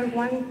traveler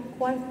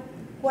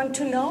wants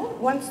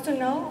to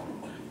know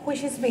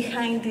which is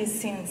behind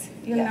these scenes,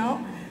 you know,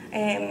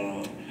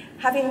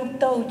 having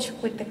touch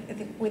with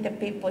the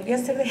people.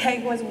 Yesterday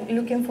I was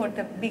looking for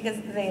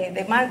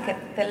the market,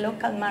 the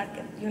local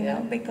market, you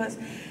know, because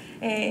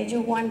you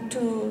want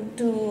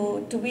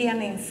to be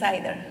an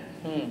insider.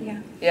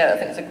 Yeah, I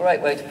think it's a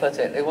great way to put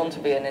it. They want to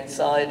be an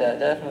insider,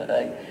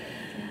 definitely.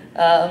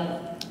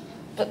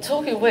 But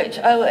talking of which,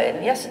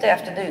 Owen, yesterday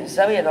afternoon,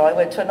 Zoe and I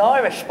went to an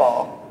Irish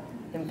bar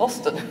in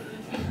Boston.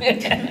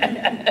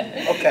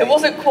 Okay. It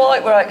wasn't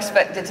quite where I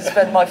expected to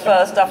spend my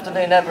first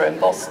afternoon ever in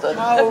Boston.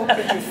 How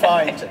could you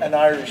find an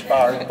Irish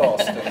bar in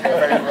Boston? They're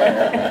very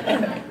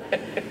rare.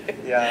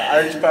 Yeah,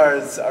 Irish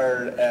bars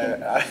are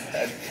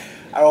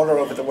all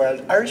over the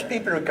world. Irish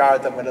people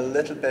regard them with a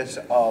little bit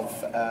of,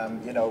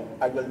 you know,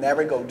 I will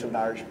never go to an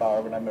Irish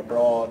bar when I'm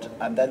abroad,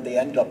 and then they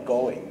end up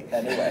going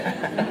anyway.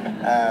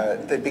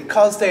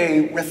 Because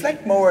they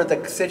reflect more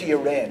the city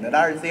you're in.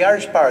 And the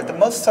Irish bar, the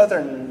most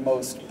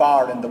southernmost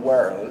bar in the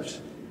world,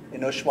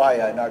 in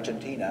Ushuaia in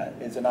Argentina,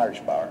 is an Irish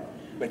bar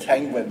with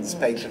penguins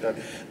painted on.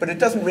 But it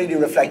doesn't really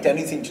reflect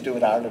anything to do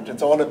with Ireland.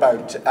 It's all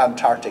about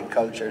Antarctic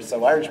culture.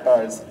 So Irish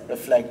bars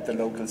reflect the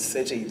local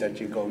city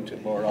that you go to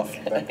more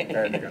often than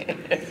earlier.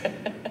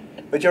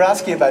 But you're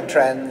asking about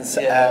trends.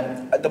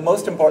 The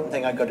most important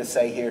thing I'm going to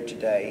say here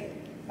today,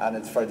 and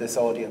it's for this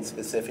audience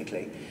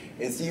specifically,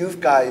 is you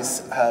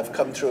guys have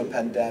come through a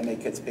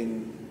pandemic. It's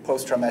been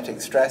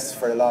post-traumatic stress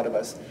for a lot of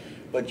us.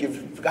 But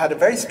you've had a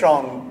very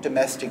strong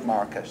domestic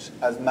market,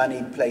 as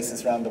many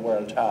places around the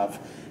world have,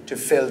 to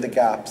fill the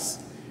gaps.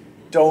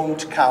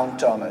 Don't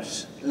count on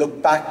it.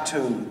 Look back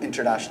to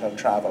international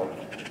travel.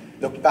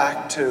 Look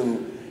back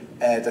to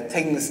the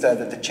things,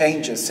 the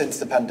changes since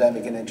the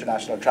pandemic in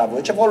international travel,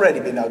 which have already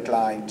been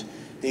outlined.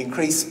 The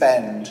increased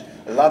spend.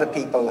 A lot of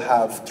people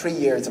have 3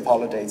 years of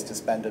holidays to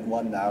spend in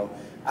one now,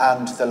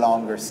 and the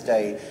longer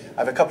stay. I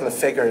have a couple of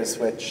figures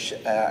which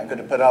I'm going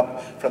to put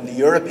up from the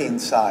European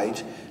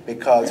side,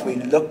 because we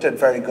looked at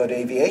very good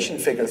aviation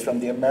figures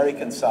from the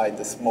American side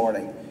this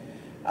morning.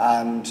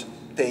 And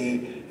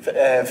the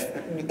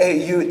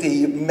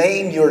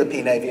main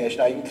European aviation,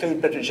 I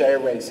include British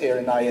Airways here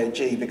in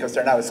IAG because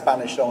they're now a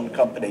Spanish-owned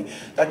company.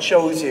 That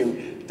shows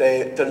you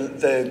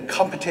the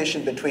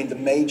competition between the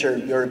major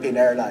European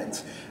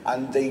airlines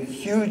and the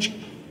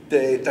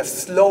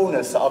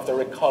slowness of the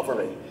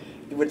recovery.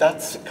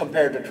 That's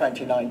compared to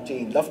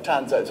 2019.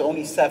 Lufthansa is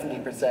only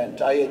 70%,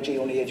 IAG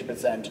only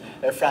 80%,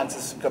 Air France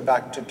has come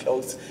back to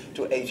close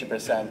to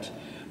 80%.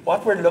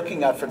 What we're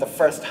looking at for the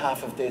first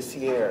half of this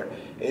year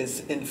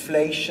is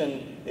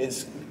inflation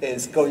is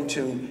going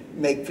to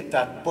make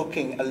that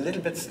booking a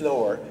little bit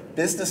slower.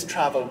 Business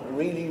travel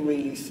really,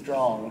 really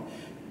strong,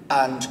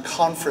 and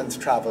conference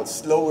travel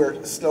slower.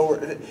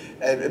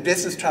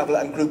 Business travel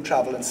and group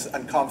travel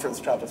and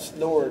conference travel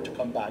slower to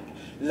come back.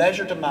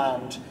 Leisure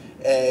demand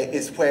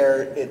is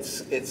where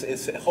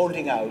it's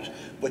holding out,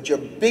 but your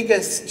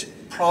biggest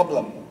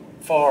problem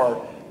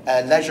for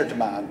leisure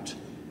demand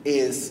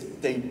is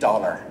the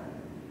dollar.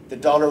 The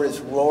dollar is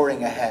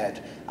roaring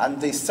ahead, and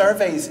the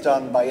surveys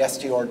done by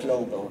STR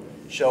Global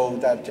show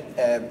that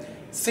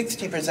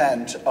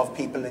 60% of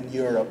people in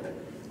Europe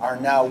are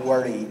now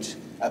worried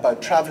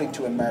about traveling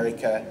to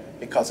America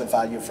because of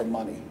value for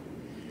money.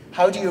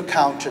 How do you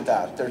counter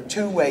that? There are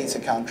two ways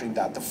of countering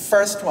that. The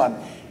first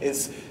one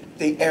is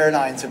the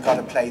airlines have got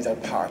to play their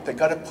part. They've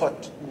got to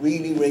put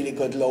really, really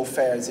good low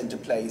fares into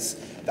place.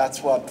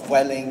 That's what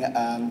Vueling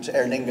and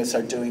Aer Lingus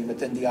are doing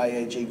within the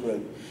IAG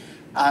group.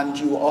 And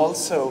you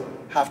also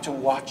have to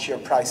watch your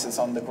prices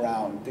on the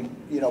ground.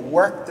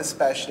 Work the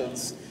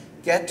specials,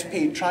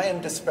 try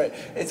and display.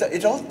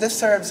 This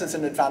serves as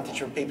an advantage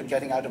for people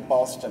getting out of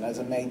Boston as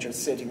a major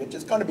city, which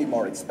is going to be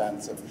more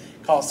expensive.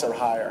 Costs are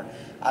higher.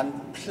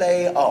 And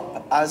play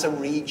up as a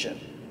region,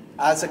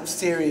 as a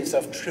series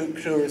of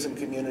tourism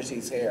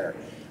communities here,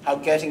 how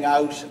getting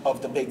out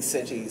of the big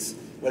cities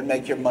will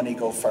make your money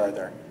go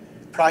further.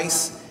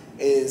 Price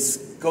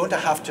is going to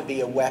have to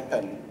be a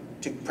weapon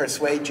to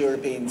persuade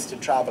Europeans to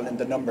travel in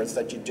the numbers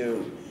that you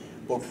do.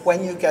 But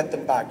when you get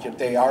them back,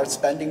 they are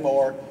spending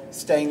more,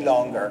 staying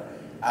longer,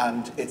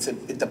 and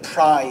the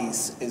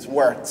prize is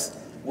worth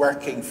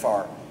working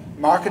for.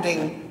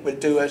 Marketing will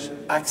do it.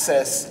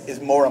 Access is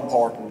more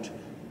important.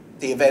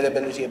 The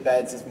availability of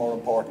beds is more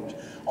important.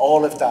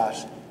 All of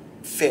that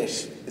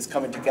fit is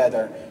coming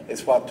together,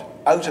 is what,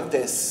 out of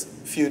this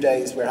few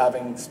days we're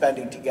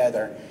spending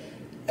together,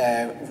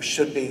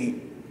 should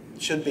be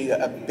should be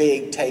a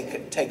big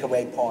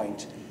takeaway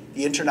point.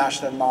 The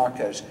international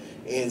market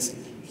is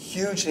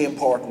hugely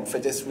important for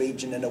this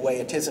region in a way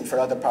it isn't for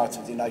other parts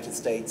of the United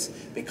States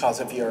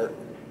because of your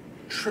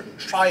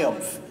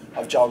triumph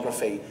of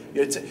geography.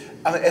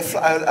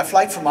 A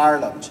flight from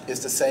Ireland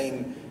is the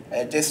same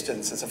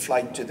distance as a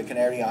flight to the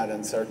Canary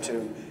Islands or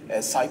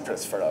to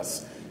Cyprus for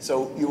us.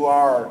 So you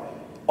are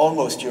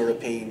almost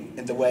European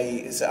in the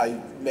way, I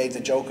made the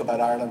joke about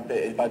Ireland,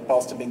 about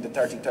Boston being the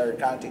 33rd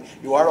county.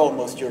 You are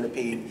almost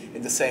European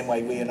in the same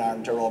way we in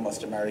Ireland are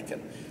almost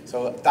American.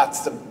 So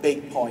that's the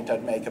big point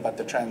I'd make about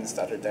the trends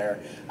that are there.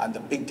 And the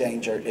big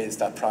danger is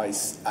that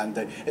price. And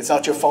it's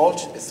not your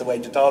fault, it's the way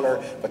the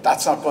dollar, but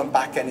that's not going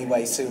back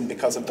anyway soon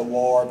because of the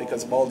war,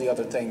 because of all the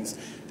other things.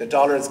 The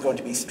dollar is going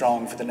to be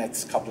strong for the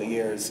next couple of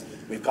years.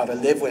 We've got to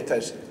live with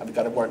it and we've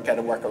got to get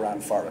a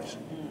workaround for it.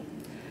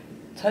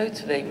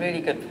 Totally, really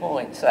good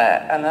points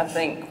there. And I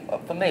think,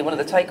 for me, one of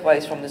the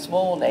takeaways from this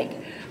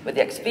morning with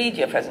the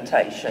Expedia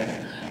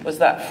presentation was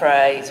that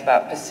phrase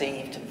about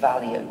perceived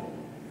value.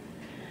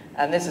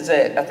 And this is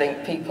it. I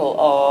think people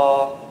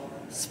are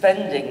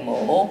spending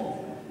more,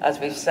 as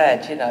we've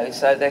said, you know,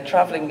 so they're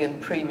travelling in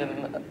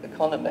premium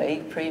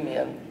economy,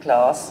 premium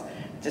class,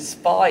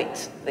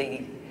 despite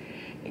the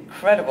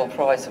incredible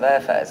price of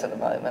airfares at the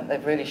moment.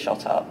 They've really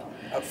shot up.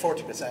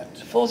 40%.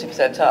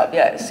 40% up,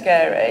 yeah, it's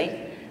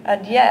scary.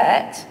 And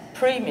yet,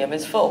 premium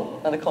is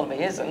full and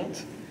economy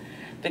isn't,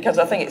 because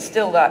I think it's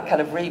still that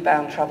kind of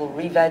rebound travel,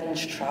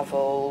 revenge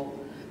travel,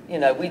 you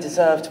know, we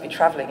deserve to be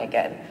travelling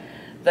again.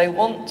 They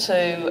want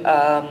to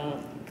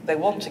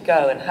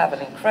go and have an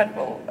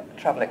incredible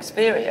travel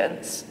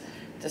experience,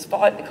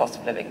 despite the cost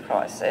of living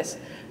crisis.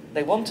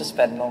 They want to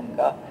spend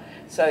longer.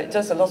 So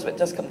a lot of it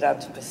does come down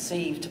to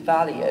perceived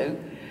value,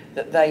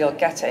 that they are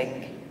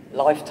getting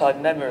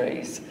lifetime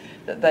memories,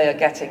 that they are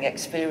getting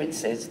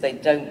experiences they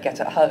don't get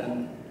at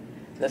home,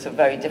 that are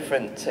very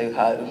different to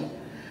home,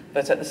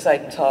 but at the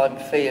same time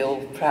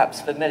feel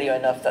perhaps familiar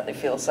enough that they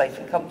feel safe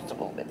and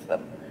comfortable with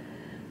them.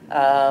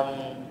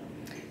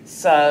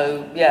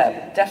 So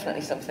yeah,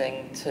 definitely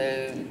something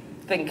to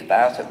think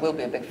about. It will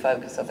be a big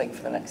focus, I think,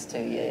 for the next 2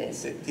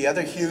 years. The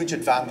other huge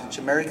advantage,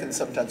 Americans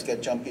sometimes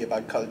get jumpy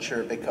about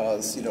culture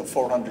because, you know,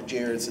 400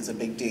 years is a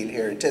big deal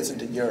here. It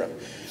isn't in Europe.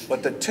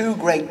 But the two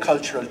great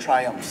cultural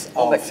triumphs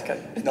of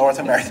North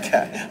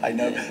America, I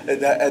know,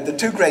 the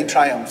two great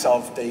triumphs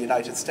of the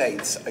United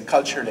States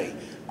culturally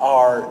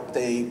are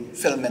the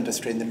film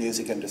industry and the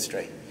music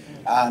industry.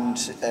 And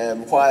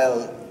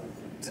while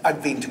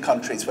I've been to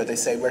countries where they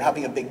say, we're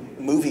having a big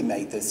movie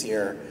made this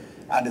year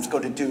and it's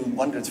going to do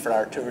wonders for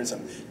our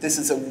tourism, this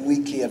is a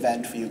weekly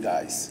event for you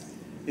guys.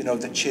 You know,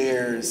 the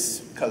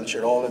Cheers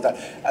culture, all of that.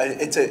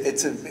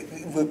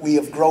 We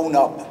have grown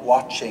up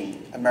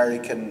watching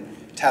American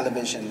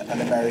television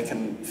and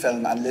American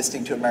film and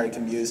listening to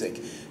American music.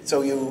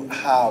 So you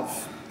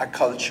have a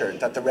culture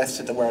that the rest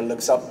of the world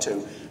looks up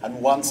to and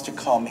wants to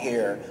come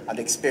here and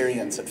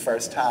experience it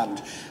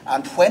firsthand.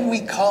 And when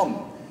we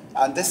come,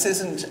 and this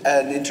isn't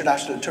an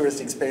international tourist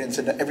experience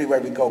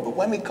everywhere we go, but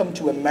when we come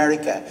to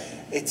America,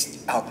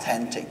 it's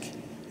authentic.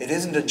 It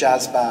isn't a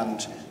jazz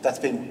band that's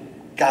been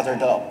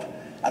gathered up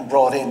and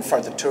brought in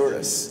for the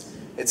tourists.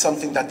 It's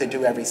something that they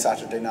do every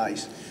Saturday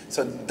night.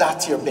 So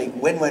that's your big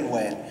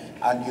win-win-win.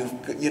 And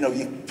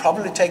you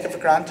probably take it for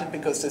granted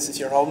because this is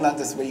your homeland,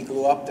 this is where you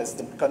grew up, this is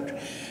the country,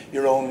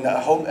 your own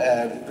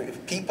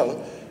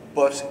people.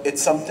 But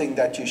it's something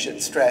that you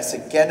should stress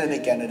again and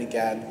again and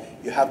again.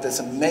 You have this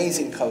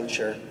amazing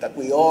culture that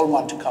we all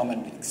want to come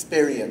and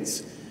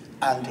experience,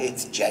 and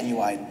it's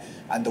genuine.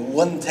 And the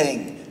one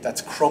thing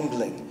that's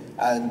crumbling,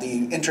 and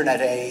the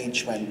internet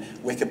age when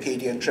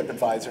Wikipedia and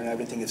TripAdvisor and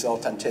everything is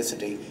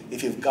authenticity,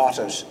 if you've got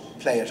it,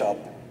 play it up,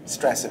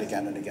 stress it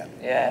again and again.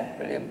 Yeah,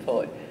 brilliant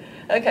point.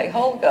 Okay,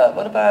 Holger,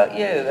 what about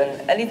you?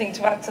 And anything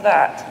to add to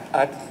that?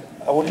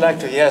 I would like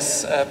to,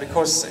 yes,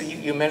 because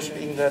you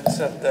mentioned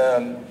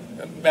that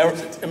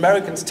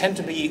Americans tend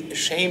to be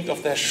ashamed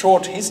of their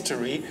short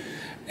history,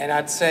 and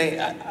I'd say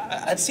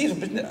I'd see it a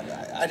bit.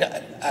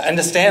 I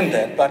understand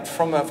that, but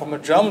from a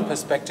German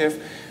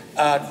perspective,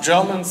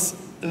 Germans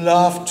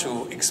love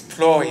to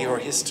explore your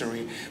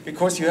history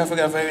because you have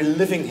a very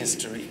living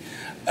history.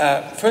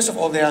 First of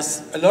all,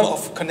 there's a lot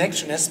of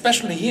connection,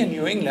 especially here in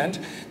New England.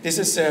 This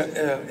is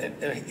a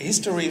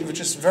history which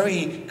is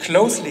very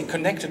closely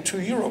connected to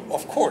Europe,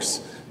 of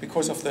course,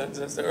 because of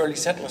the early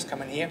settlers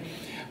coming here.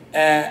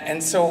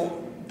 And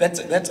so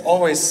that's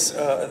always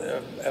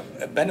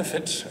a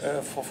benefit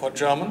for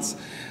Germans.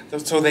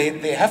 So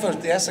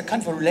there's a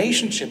kind of a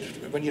relationship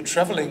when you're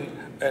traveling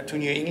to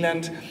New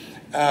England,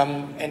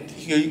 and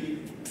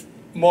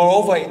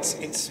moreover, it's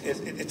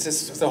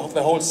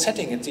the whole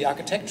setting, it's the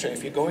architecture.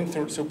 If you're going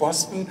through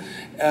Boston,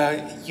 I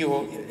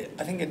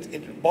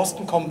think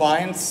Boston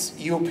combines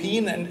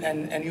European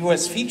and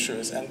US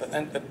features and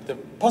the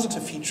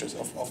positive features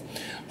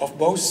of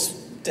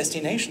both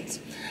destinations.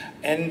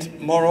 And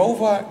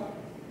moreover,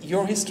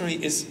 your history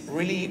is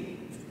really,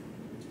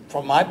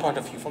 from my point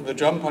of view, from the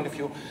German point of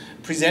view,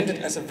 presented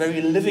as a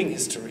very living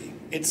history.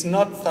 It's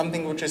not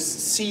something which is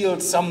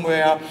sealed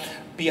somewhere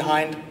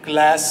behind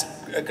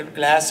a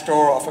glass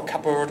door of a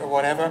cupboard or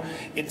whatever.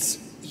 It's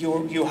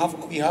you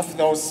have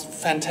those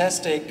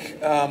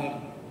fantastic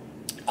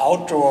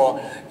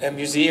outdoor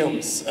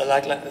museums,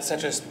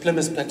 such as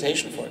Plymouth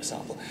Plantation, for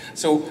example.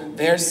 So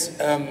there's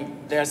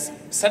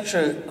such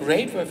a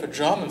great way for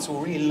Germans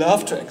who really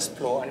love to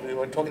explore, and we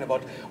were talking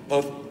about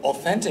both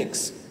authentic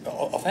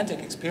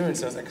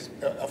experiences,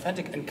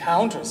 authentic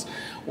encounters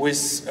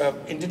with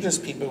indigenous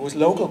people, with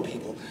local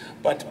people.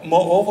 But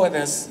moreover,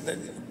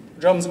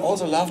 Germans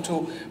also love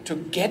to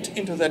get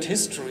into that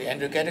history and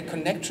to get a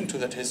connection to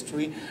that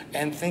history,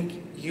 and think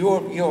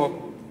your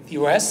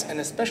US and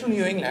especially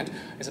New England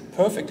is a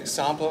perfect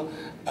example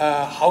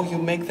how you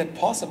make that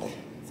possible.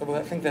 So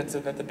I think that's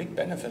a big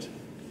benefit.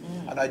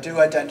 And I do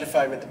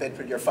identify with the bit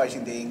where you're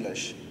fighting the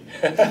English.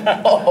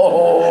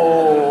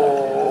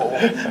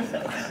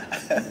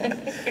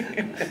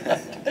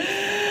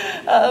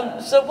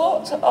 So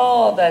what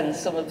are then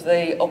some of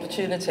the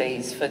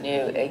opportunities for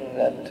New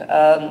England?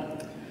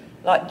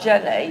 Like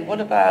Jenny, what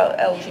about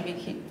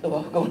LGBTQ? Oh,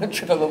 I'm going to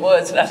trip over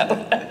words now.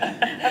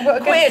 I've got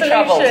a Queer good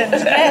travel. solution.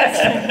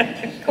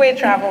 Yes. Queer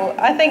travel.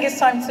 I think it's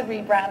time to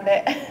rebrand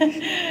it.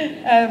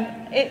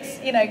 It's,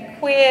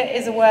 queer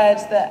is a word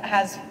that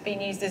has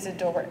been used as a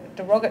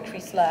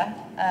derogatory slur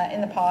in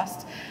the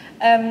past.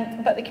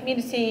 But the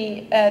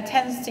community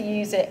tends to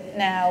use it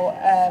now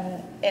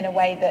in a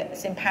way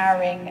that's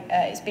empowering.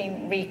 It's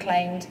been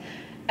reclaimed.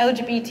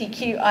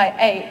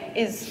 LGBTQIA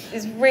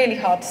is really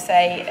hard to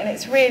say, and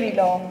it's really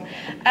long.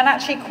 And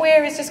actually,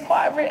 queer is just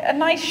quite a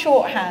nice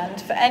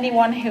shorthand for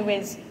anyone who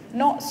is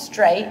not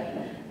straight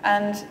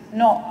and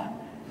not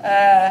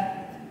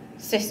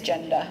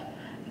cisgender.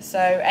 So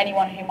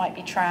anyone who might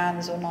be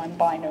trans or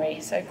non-binary.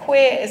 So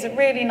queer is a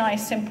really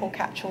nice, simple,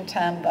 catch-all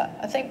term that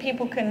I think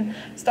people can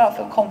start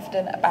to feel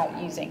confident about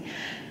using.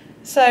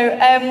 So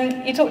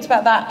you talked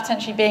about that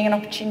potentially being an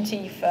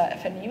opportunity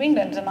for New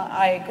England, and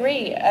I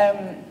agree.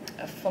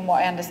 From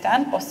what I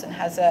understand, Boston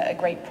has a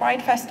great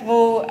Pride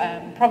Festival.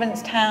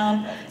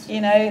 Provincetown,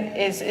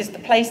 is the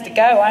place to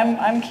go.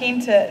 I'm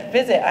keen to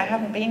visit. I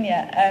haven't been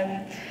yet.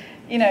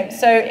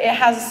 So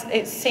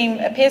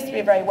it appears to be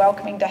a very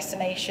welcoming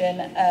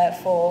destination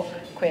for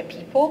queer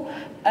people.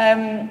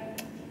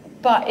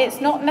 But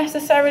it's not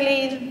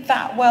necessarily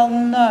that well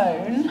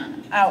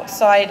known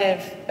outside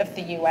of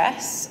the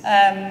US.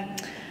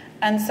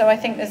 And so I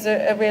think there's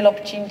a real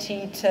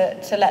opportunity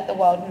to let the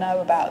world know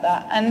about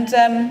that. And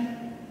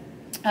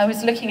I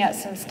was looking at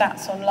some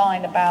stats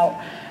online about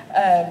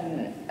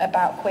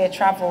queer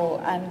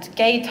travel, and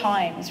Gay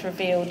Times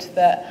revealed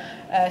that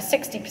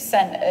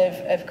 60% of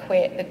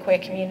the queer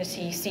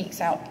community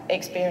seeks out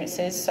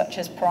experiences such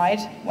as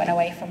Pride when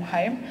away from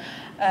home.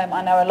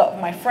 I know a lot of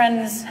my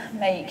friends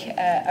make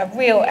a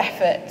real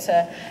effort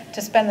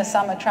to spend the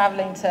summer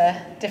travelling to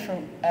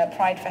different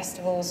Pride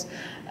festivals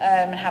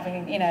and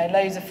having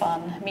loads of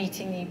fun,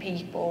 meeting new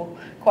people,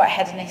 quite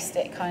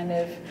hedonistic kind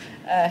of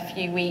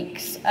few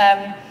weeks.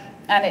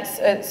 And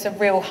it's a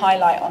real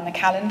highlight on the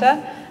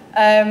calendar.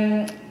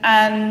 And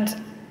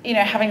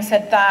having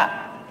said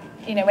that,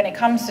 when it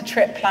comes to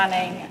trip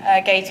planning,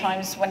 Gay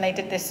Times, when they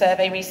did this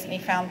survey recently,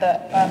 found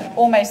that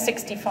almost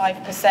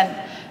 65%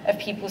 of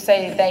people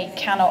say they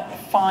cannot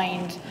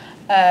find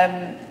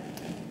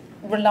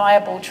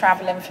reliable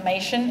travel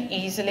information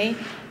easily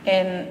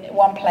in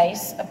one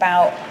place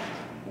about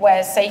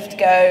where's safe to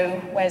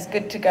go, where's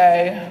good to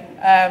go,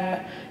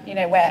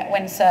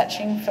 when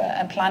searching for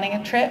and planning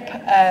a trip.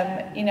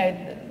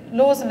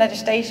 Laws and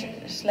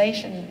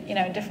legislation,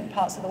 in different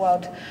parts of the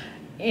world,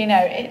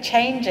 it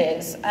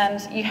changes,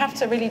 and you have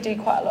to really do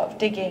quite a lot of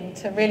digging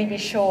to really be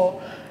sure,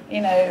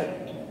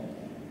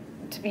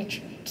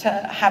 to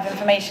have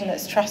information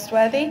that's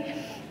trustworthy.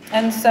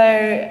 And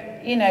so,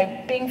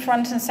 being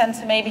front and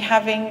center, maybe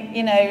having,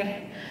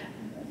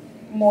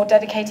 more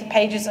dedicated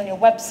pages on your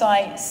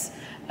websites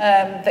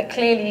that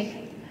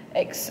clearly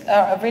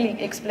are really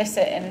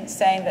explicit in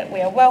saying that we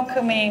are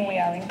welcoming, we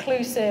are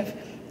inclusive,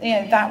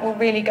 that will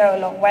really go a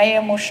long way,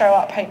 and will show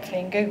up hopefully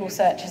in Google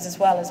searches as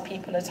well as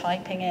people are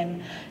typing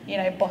in,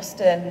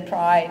 Boston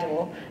Pride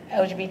or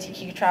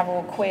LGBTQ travel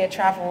or queer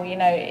travel.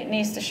 It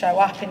needs to show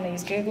up in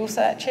these Google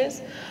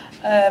searches,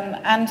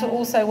 and to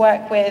also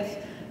work with,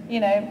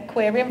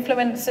 queer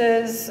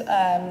influencers,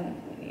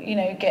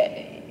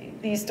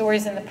 get these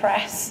stories in the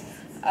press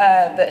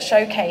that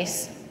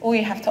showcase all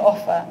you have to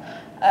offer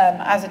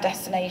as a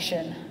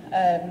destination.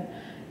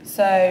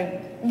 So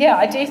yeah,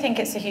 I do think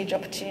it's a huge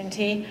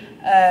opportunity.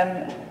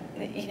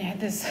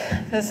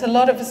 There's a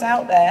lot of us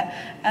out there,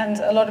 and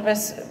a lot of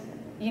us,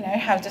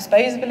 have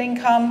disposable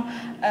income.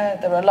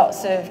 There are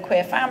lots of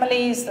queer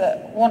families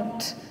that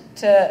want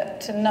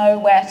to know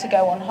where to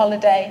go on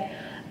holiday.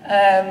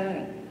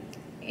 And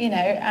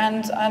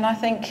I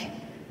think,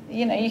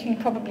 you can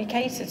probably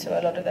cater to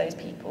a lot of those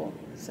people.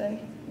 So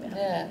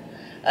yeah.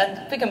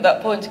 And picking up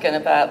that point again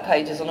about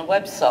pages on a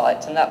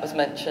website, and that was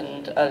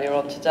mentioned earlier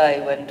on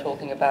today when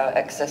talking about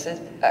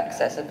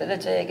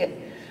accessibility,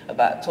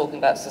 about talking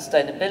about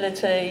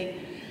sustainability.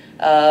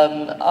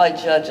 I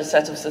judge a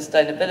set of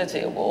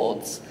sustainability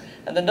awards,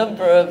 And the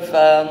number of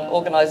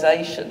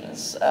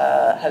organisations,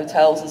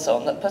 hotels and so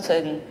on, that put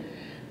in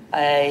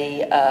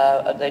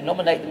they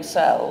nominate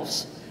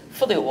themselves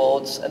for the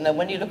awards, and then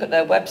when you look at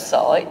their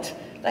website,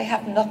 they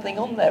have nothing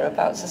on there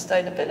about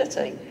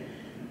sustainability.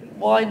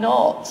 Why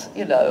not?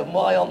 You know, and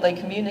why aren't they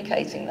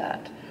communicating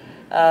that?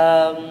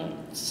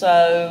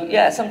 So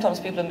yeah, sometimes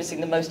people are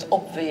missing the most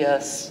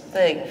obvious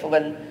thing for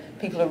when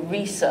people are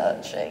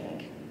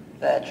researching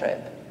their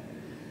trip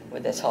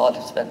with this hard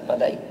spent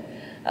money.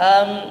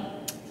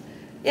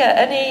 Yeah,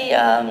 any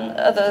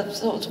other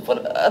sorts of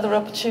other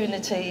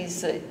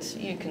opportunities that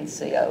you can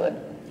see, Eoghan?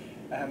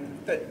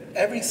 But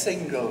every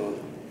single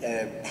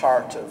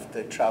part of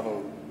the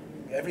travel,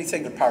 every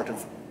single part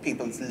of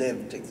people's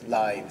lived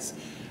lives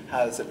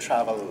has a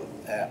travel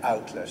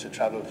outlet,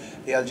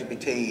 the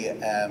LGBT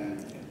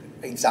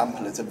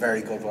example is a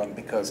very good one,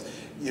 because,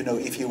 you know,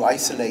 if you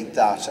isolate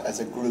that as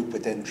a group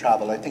within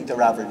travel, I think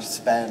their average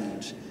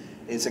spend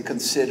is a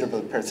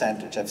considerable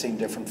percentage. I've seen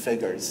different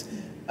figures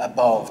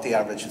above the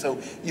average. So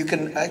you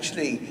can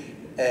actually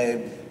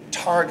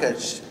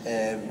target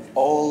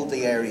all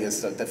the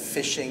areas, the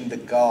fishing, the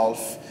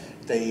golf,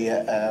 the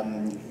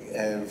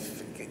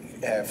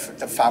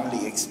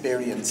family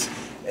experience,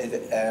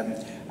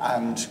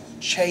 and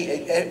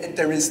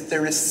there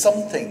is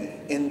something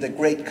in the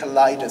great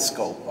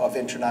kaleidoscope of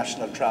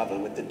international travel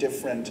with the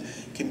different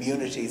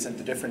communities and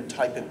the different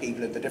type of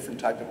people and the different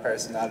type of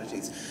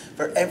personalities.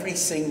 For every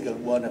single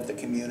one of the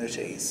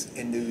communities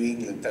in New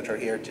England that are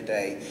here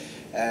today,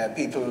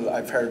 people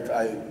I've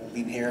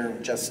been here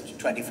just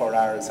 24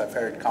 hours, I've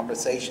heard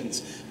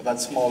conversations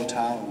about small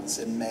towns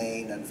in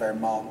Maine and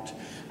Vermont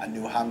and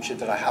New Hampshire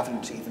that I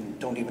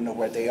don't even know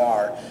where they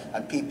are,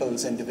 and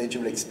people's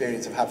individual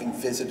experience of having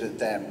visited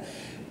them.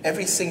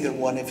 Every single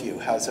one of you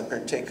has a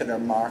particular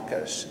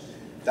market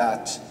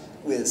that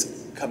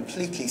is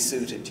completely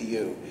suited to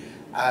you.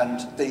 And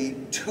the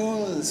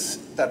tools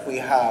that we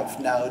have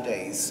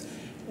nowadays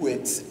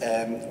with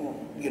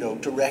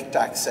direct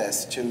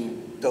access to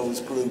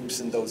those groups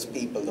and those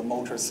people, the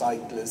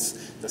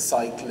motorcyclists, the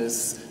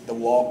cyclists, the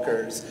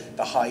walkers,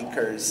 the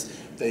hikers,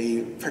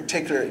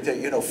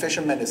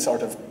 fishermen is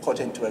sort of put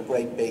into a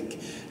great big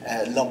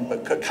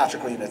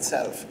category in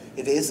itself.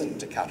 It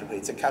isn't a category,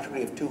 it's a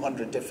category of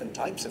 200 different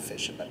types of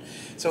fishermen.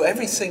 So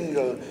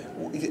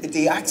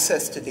the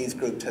access to these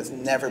groups has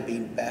never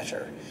been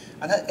better.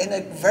 And in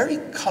a very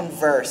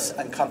converse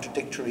and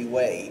contradictory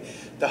way,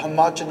 the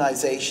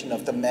homogenization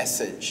of the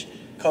message,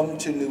 come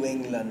to New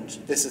England,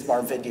 this is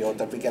our video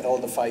that we get all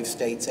the 5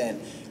 states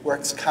in,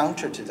 works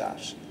counter to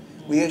that.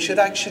 We should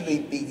actually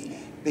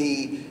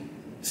be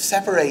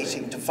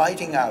separating,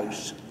 dividing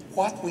out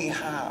what we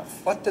have.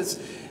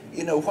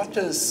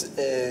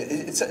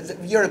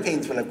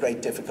 Europeans will have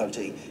great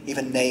difficulty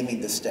even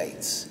naming the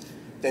states.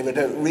 They would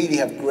really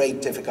have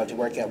great difficulty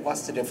working out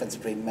what's the difference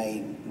between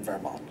Maine and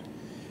Vermont.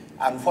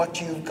 And what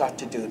you've got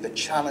to do, the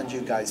challenge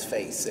you guys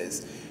face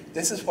is,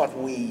 this is what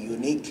we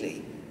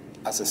uniquely,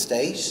 as a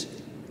state,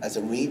 as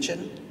a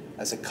region,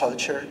 as a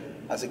culture,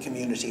 as a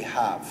community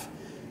have.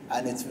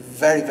 And it's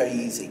very, very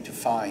easy to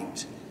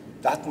find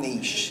that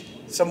niche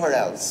somewhere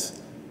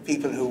else,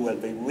 people who will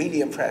be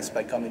really impressed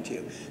by coming to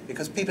you,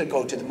 because people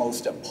go to the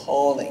most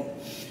appalling,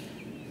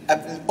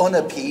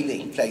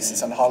 unappealing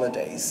places on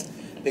holidays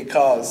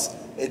because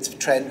it's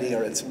trendy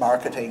or it's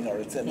marketing or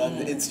it's on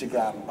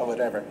Instagram or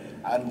whatever,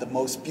 and the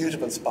most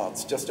beautiful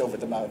spots just over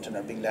the mountain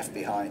are being left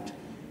behind.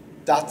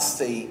 That's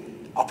the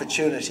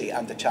opportunity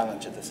and the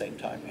challenge at the same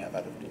time we have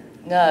out of here.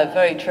 No,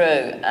 very true,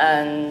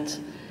 and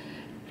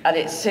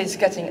it's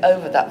getting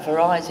over that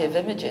variety of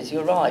images,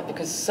 you're right,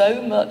 because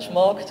so much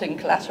marketing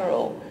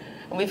collateral.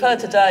 And we've heard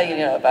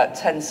today, about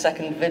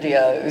 10-second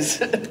videos,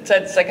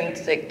 10-second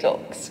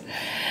TikToks.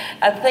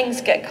 And things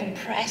get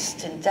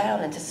compressed and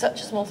down into such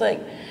a small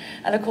thing.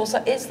 And of course,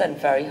 that is then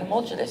very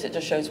homogenous. It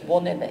just shows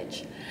one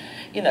image.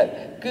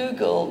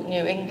 Google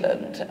New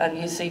England, and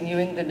you see New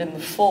England in the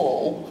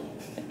fall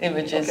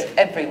images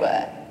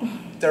everywhere.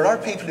 There are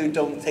people who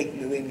don't think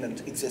New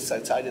England exists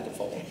outside of the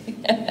fall.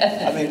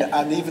 I mean,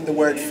 and even the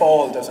word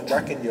fall doesn't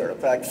work in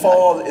Europe. Like,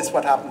 fall is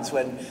what happens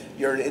when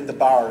you're in the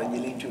bar and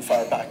you lean too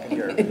far back in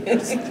Europe.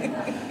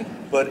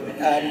 But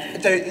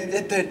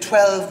the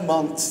 12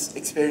 months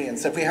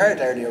experience that we heard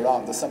earlier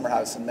on, the summer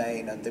house in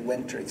Maine and the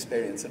winter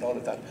experience and all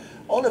of that,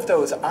 all of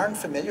those aren't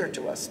familiar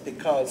to us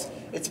because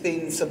it's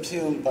been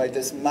subsumed by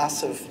this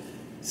massive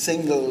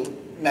single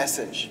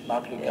message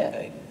marketing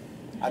campaign.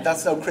 And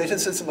that's no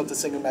criticism of the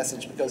single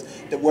message, because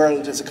the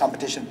world is a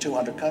competition of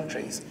 200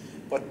 countries.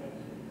 But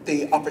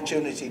the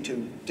opportunity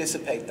to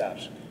dissipate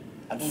that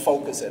and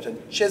focus it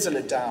and chisel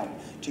it down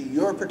to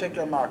your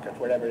particular market,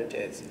 wherever it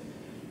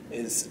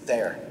is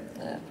there.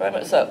 Yeah, very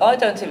much so. I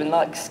don't even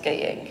like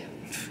skiing.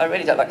 I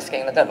really don't like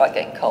skiing. I don't like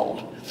getting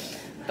cold.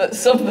 But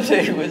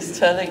somebody was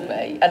telling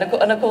me, and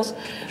of course,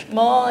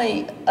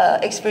 my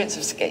experience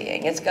of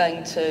skiing is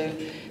going to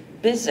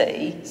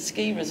busy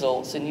ski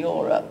resorts in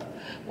Europe,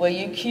 where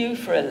you queue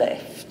for a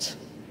lift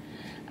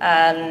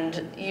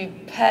and you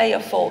pay a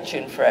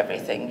fortune for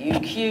everything, you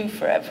queue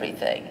for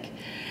everything.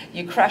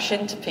 you crash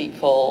into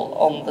people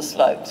on the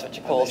slopes, which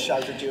of course...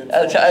 sheltered you in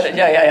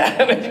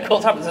Of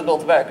course happens in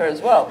North America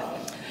as well.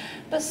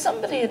 But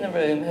somebody in the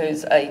room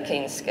who's a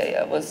keen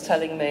skier was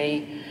telling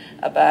me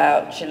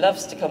about she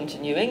loves to come to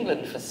New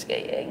England for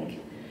skiing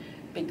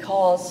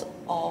because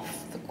of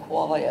the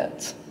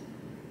quiet,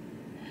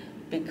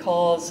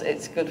 because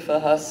it's good for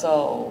her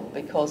soul,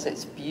 because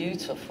it's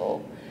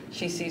beautiful.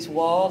 She sees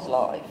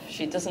wildlife.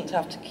 She doesn't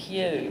have to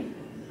queue.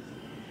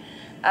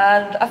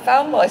 And I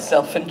found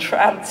myself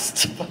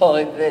entranced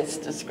by this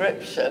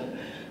description.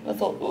 I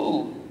thought,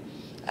 ooh,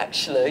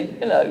 actually,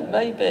 you know,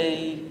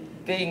 maybe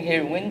being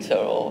here in winter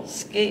or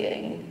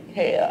skiing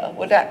here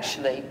would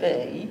actually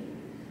be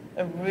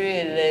a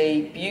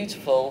really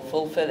beautiful,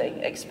 fulfilling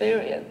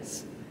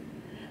experience.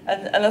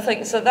 And I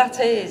think, so that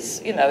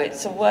is, you know,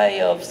 it's a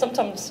way of,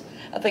 sometimes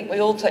I think we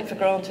all take for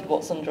granted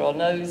what's under our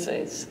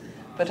noses,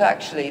 but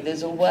actually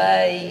there's a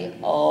way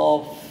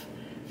of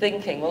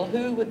thinking, well,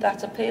 who would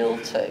that appeal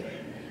to?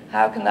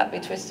 How can that be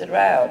twisted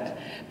around?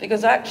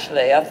 Because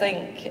actually, I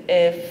think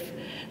if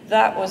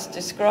that was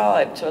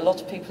described to a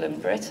lot of people in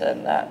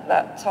Britain,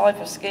 that type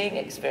of skiing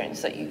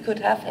experience that you could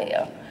have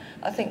here,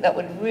 I think that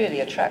would really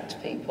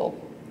attract people.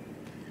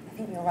 I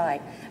think you're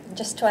right. And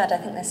just to add, I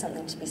think there's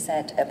something to be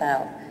said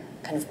about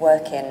kind of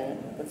working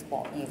with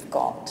what you've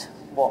got,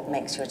 what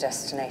makes your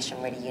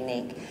destination really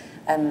unique.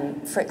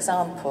 For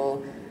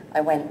example,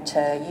 I went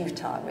to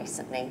Utah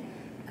recently,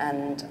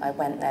 and I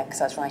went there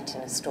because I was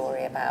writing a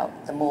story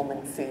about the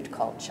Mormon food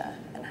culture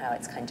and how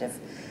it's kind of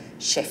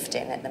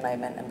shifting at the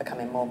moment and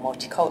becoming more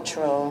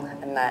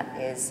multicultural, and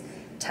that is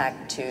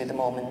tagged to the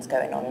Mormons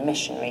going on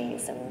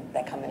missionaries, and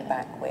they're coming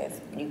back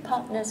with new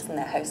partners from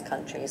their host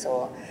countries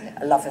or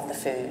a love of the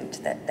food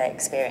that they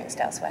experienced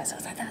elsewhere. So I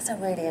was like, that's a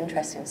really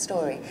interesting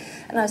story.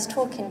 And I was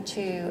talking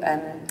to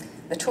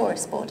the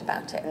tourist board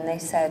about it, and they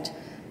said,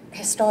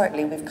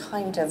 historically, we've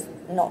kind of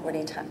not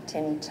really tapped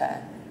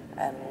into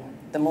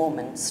the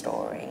Mormon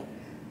story,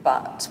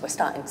 but we're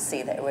starting to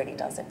see that it really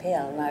does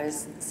appeal. And I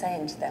was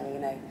saying to them, you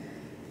know,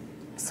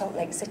 Salt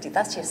Lake City,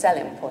 that's your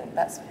selling point.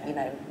 That's, you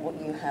know, what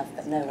you have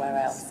that nowhere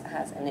else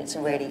has. And it's a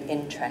really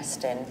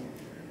interesting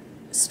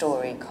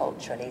story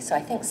culturally. So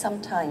I think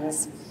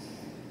sometimes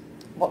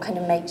what kind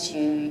of makes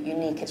you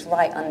unique, it's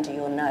right under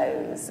your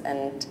nose.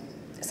 And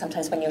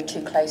sometimes when you're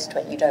too close to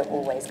it, you don't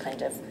always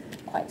kind of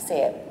quite see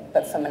it.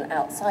 But from an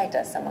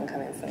outsider, someone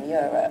coming from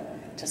Europe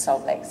to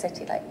Salt Lake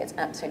City, like, it's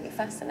absolutely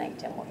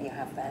fascinating what you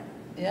have there.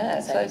 Yeah,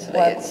 so totally.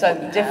 It's so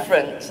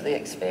different to the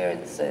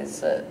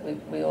experiences that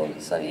we all are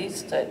so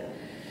used to.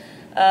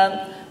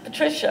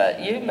 Patricia,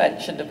 you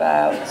mentioned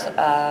about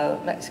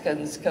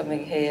Mexicans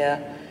coming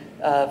here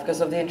because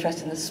of the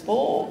interest in the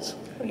sport.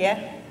 Yeah.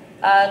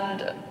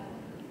 And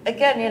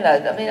again, you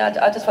know, I mean,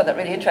 I just find that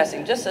really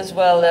interesting. Just as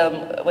well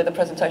with the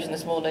presentation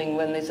this morning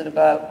when they said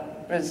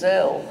about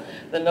Brazil,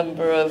 the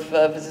number of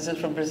visitors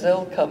from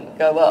Brazil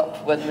go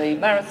up when the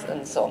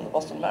marathon's on, the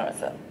Boston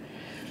Marathon.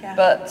 Yeah.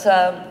 But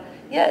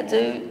yeah,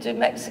 do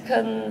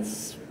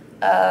Mexicans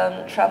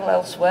travel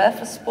elsewhere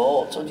for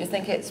sport, or do you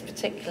think it's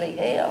particularly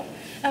here?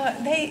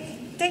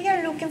 They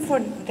are looking for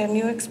the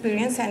new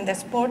experience, and the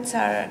sports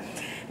are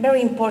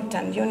very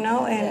important, you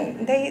know,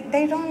 and they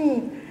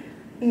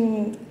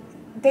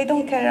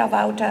don't care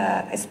about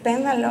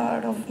spend a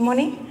lot of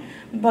money,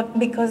 but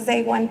because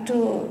they want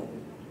to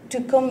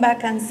come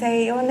back and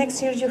say, oh,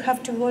 next year you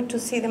have to go to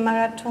see the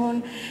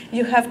marathon,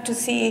 you have to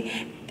see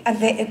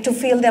to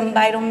feel the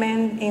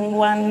environment in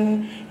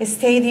one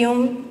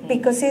stadium,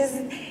 because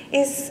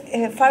it's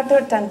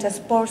further than the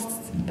sports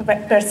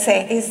per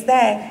se. It's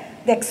the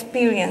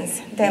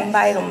experience, the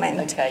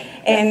environment. Okay.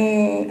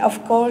 And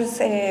of course,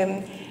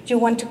 you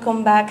want to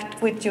come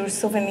back with your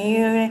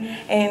souvenir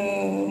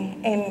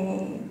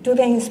and do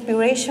the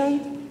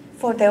inspiration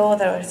for the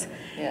others.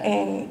 Yeah.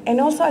 And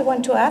also I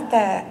want to add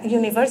that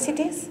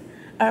universities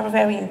are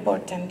very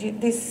important.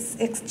 This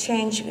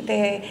exchange,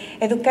 the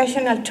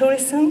educational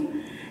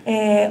tourism,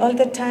 all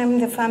the time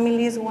the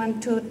families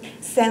want to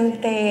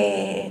send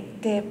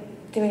the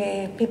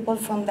people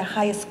from the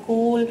high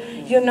school.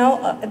 You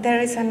know, there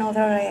is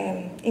another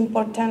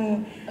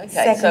important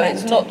segment. So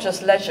it's not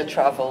just leisure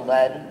travel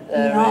then,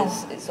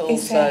 it's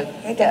also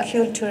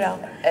cultural.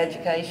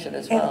 Education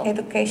as well.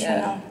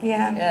 Educational,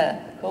 yeah.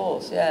 Yeah, of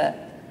course, yeah.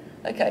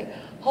 Okay,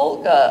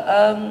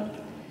 Holger,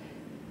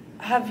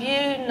 have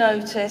you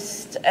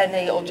noticed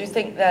any, or do you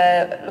think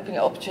they're looking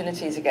at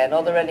opportunities again?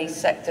 Are there any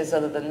sectors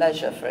other than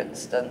leisure, for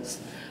instance,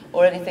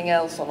 or anything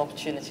else on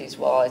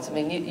opportunities-wise? I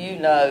mean, you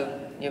know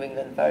New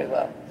England very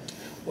well.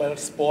 Well,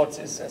 sports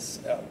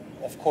is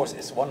of course,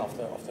 is one of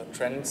the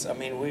trends. I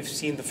mean, we've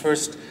seen the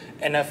first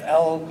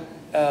NFL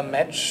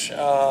match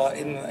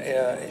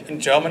in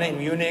Germany, in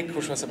Munich,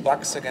 which was the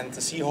Bucks against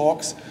the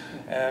Seahawks.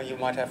 You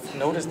might have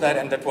noticed that,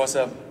 and that was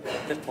a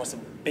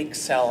big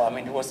sell. I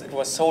mean, it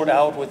was sold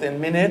out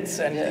within minutes,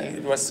 and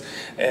it was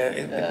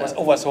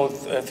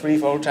oversold three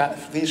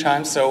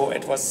times. So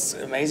it was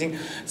amazing.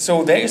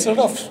 So there is a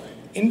lot of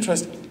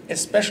interest,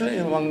 especially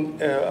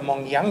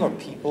among younger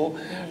people,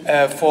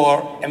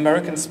 for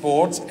American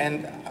sports,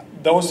 and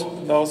those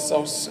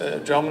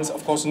Germans,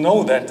 of course,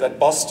 know that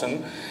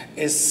Boston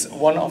is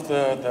one of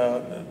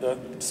the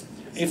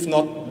if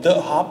not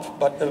the hub,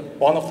 but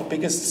one of the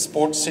biggest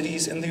sports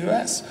cities in the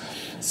US.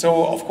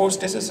 So, of course,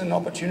 this is an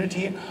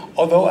opportunity,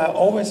 although I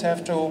always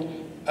have to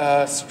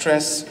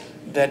stress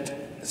that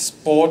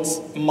sports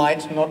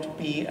might not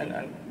be,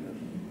 and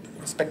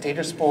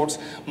spectator sports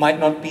might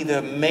not be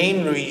the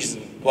main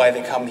reason why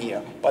they come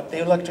here, but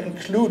they like to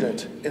include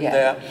it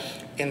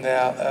in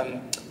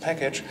their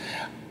package.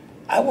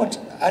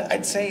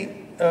 I'd say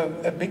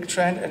a big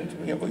trend, and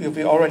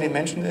we already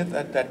mentioned it,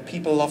 that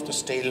people love to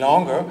stay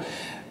longer.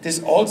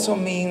 This also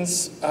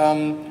means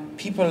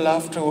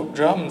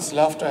Germans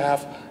love to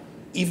have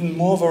even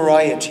more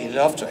variety,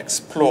 love to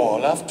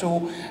explore,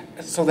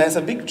 so there's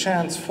a big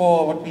chance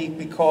for what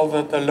we call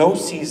the low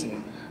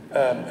season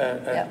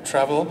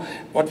travel,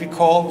 what we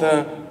call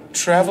the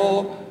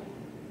travel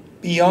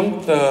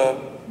beyond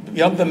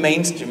the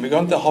mainstream,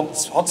 beyond the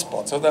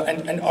hotspots. So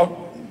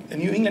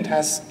New England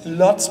has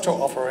lots to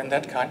offer in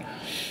that kind.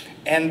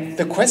 And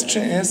the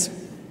question is,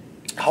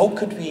 how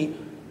could we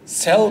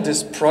sell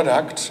this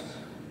product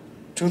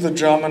to the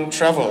German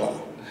traveler?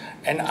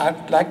 And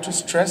I'd like to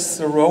stress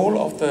the role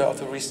of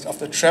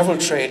the travel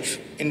trade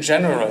in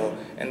general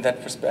in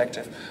that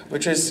perspective,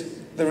 which is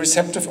the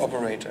receptive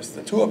operators,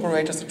 the tour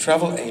operators, the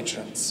travel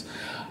agents,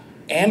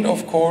 and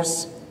of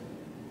course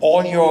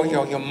all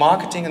your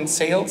marketing and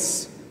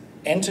sales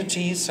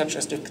entities such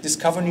as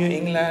Discover New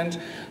England,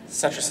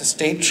 such as the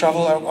state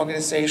travel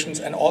organizations,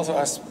 and also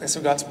as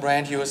regards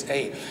Brand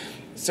USA.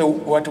 So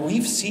what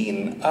we've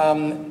seen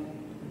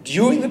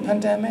during the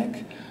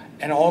pandemic,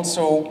 and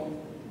also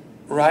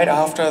right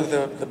after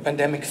the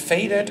pandemic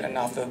faded and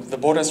after the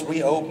borders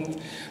reopened,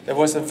 there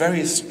was a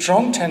very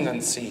strong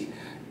tendency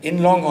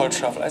in long-haul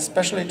travel,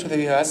 especially to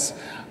the US,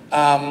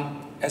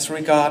 as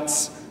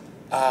regards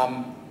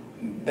that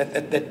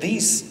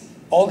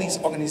all these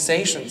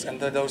organizations and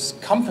those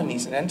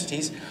companies and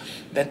entities,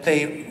 that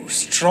they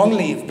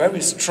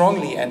very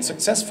strongly and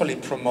successfully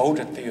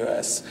promoted the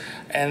US,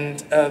 and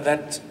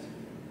that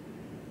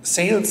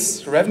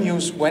sales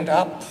revenues went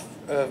up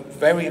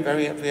very,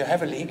 very, very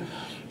heavily.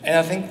 And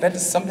I think that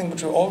is something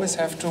which we always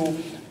have to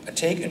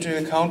take into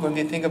account when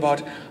we think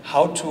about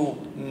how to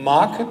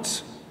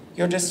market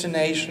your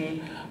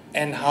destination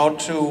and how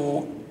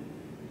to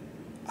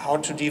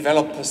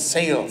develop the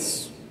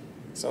sales.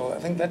 So I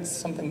think that's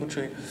something which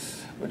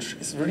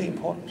is really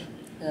important.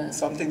 Yeah.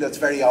 Something that's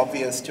very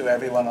obvious to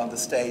everyone on the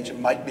stage,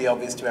 and might be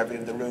obvious to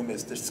everyone in the room,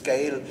 is the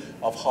scale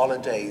of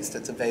holidays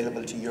that's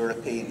available to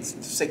Europeans.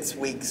 6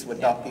 weeks would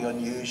not be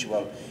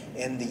unusual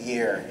in the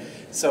year.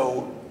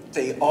 So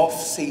the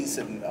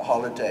off-season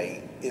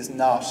holiday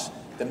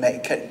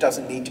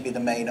doesn't need to be the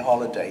main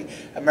holiday.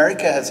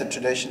 America has a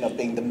tradition of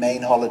being the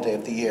main holiday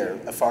of the year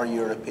for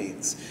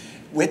Europeans.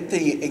 With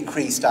the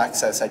increased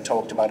access I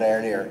talked about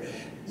earlier,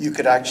 you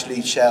could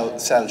actually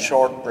sell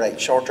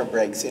shorter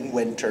breaks in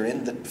winter,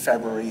 in the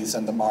Februaries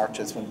and the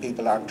Marches when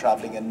people aren't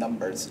traveling in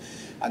numbers.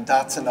 And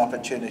that's an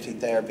opportunity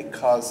there,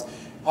 because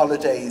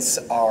holidays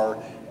are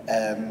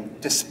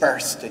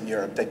dispersed in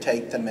Europe. They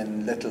take them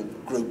in little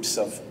groups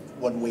of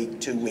 1 week,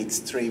 2 weeks,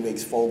 3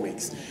 weeks, 4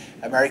 weeks.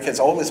 America's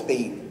always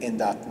been in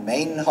that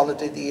main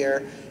holiday of the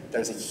year.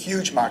 There's a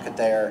huge market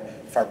there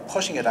for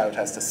pushing it out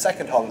as the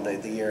second holiday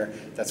of the year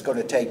that's going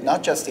to take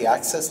not just the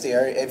access, the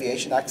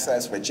aviation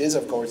access, which is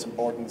of course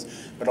important,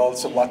 but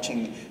also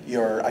watching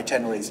your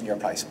itineraries and your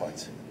price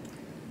points.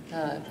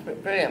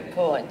 Brilliant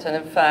point. And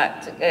in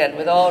fact, again,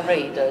 with our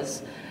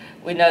readers,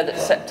 we know that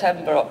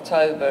September,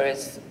 October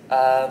is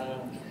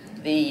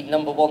the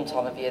number one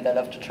time of year they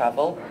love to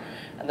travel.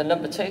 And the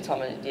number two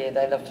time of year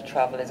they love to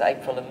travel is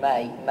April and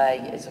May. May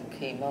is a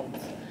key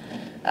month.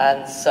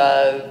 And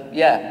so,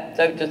 yeah,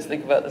 don't just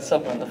think about the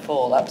summer and the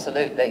fall,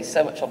 absolutely,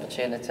 so much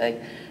opportunity.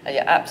 And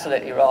you're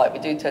absolutely right, we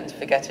do tend to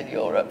forget in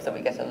Europe that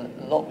we get a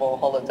lot more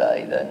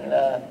holiday than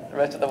the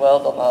rest of the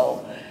world on the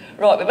whole.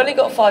 Right, we've only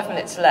got 5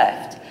 minutes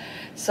left.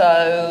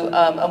 So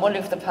I'm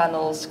wondering if the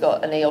panel's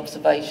got any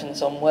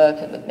observations on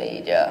working with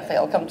media. I think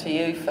I'll come to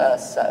you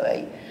first,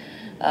 Zoe.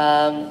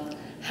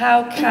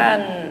 How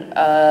can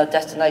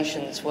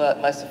destinations work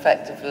most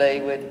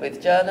effectively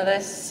with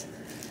journalists?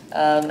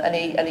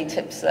 Any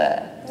tips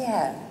there?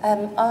 Yeah,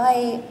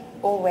 I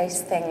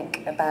always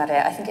think about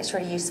it, I think it's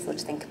really useful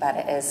to think about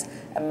it as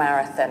a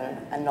marathon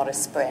and not a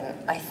sprint.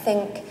 I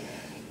think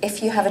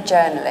if you have a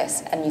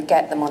journalist and you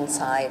get them on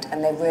side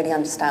and they really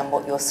understand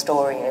what your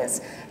story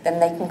is, then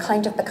they can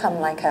kind of become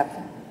like a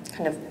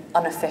kind of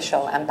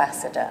unofficial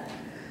ambassador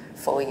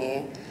for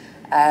you.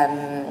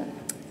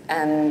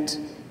 And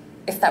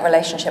if that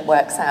relationship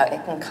works out,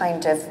 it can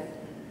kind of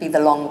be the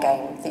long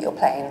game that you're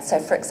playing. So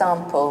for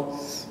example,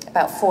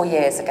 about 4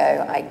 years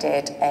ago, I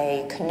did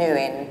a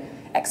canoeing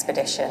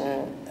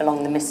expedition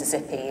along the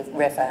Mississippi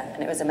River,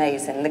 and it was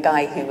amazing. The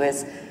guy who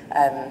was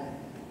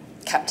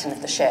captain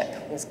of the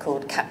ship was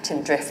called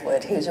Captain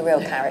Driftwood. He was a real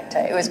character.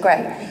 It was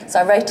great. So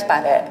I wrote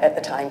about it at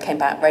the time, came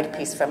back, wrote a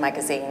piece for a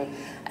magazine,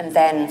 and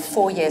then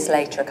 4 years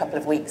later, a couple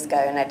of weeks ago,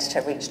 an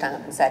editor reached out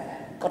and said,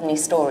 got any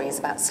stories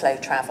about slow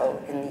travel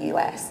in the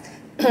US?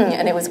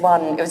 and it was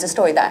a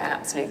story that I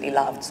absolutely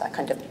loved, so I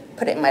kind of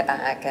put it in my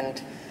bag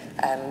and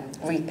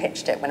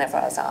repitched it whenever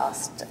I was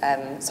asked.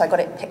 So I got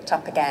it picked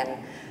up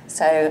again.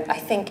 So I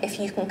think if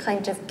you can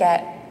kind of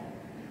get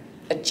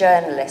a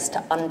journalist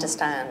to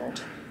understand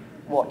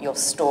what your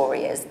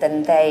story is,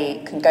 then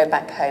they can go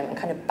back home and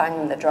kind of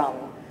bang the drum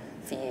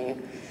for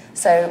you.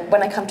 So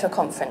when I come to a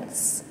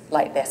conference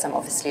like this, I'm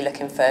obviously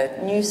looking for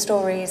news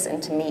stories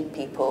and to meet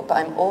people, but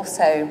I'm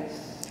also,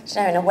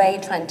 in a way,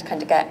 trying to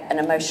kind of get an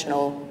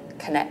emotional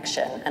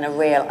connection and a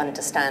real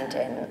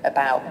understanding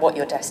about what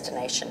your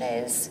destination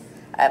is,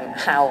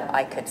 how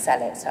I could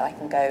sell it, so I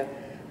can go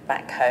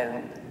back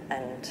home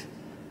and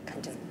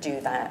kind of do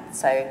that.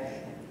 So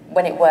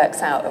when it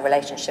works out, a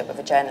relationship with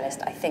a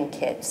journalist, I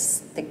think it's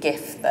the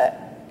gift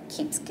that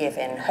keeps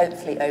giving,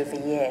 hopefully over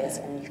years,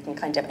 and you can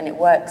kind of, and it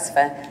works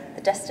for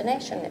the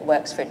destination, it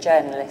works for a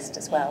journalist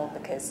as well,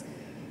 because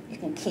you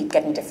can keep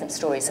getting different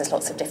stories. There's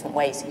lots of different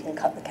ways you can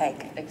cut the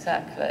cake.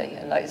 Exactly,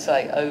 and like you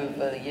say,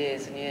 over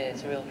years and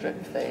years, real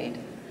drip feed.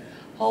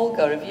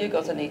 Holger, have you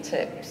got any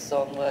tips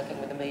on working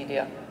with the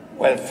media?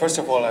 Well, first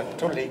of all, I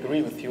totally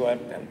agree with you,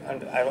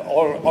 and I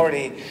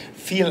already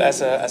feel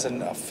as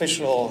an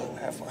official,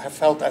 have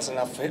felt as an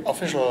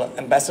official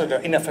ambassador,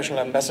 unofficial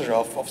ambassador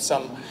of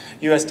some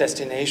U.S.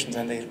 destinations,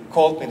 and they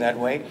called me that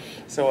way.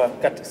 So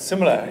I've got a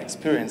similar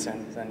experience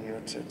than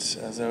you did,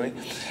 Zoe.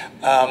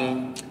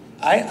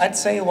 I'd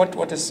say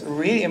what is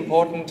really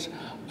important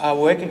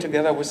working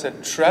together with the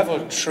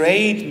travel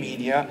trade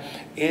media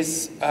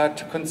is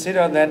to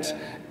consider that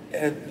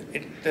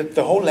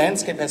the whole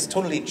landscape has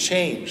totally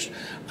changed.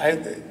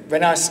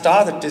 When I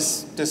started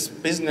this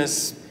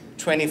business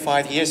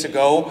 25 years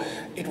ago,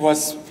 it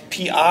was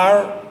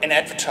PR and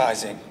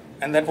advertising,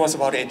 and that was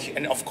about it.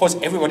 And of course,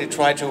 everybody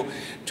tried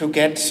to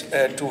get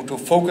to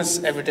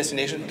focus every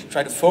destination, to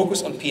try to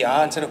focus on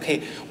PR, and said,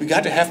 okay, we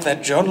got to have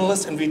that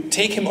journalist, and we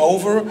take him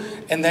over,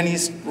 and then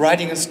he's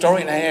writing a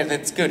story, and hey,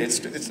 that's good.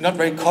 It's not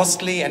very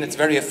costly, and it's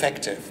very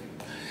effective.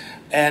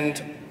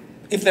 And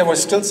if there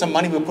was still some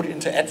money, we put it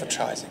into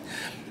advertising.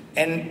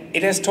 And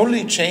it has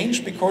totally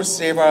changed because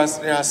there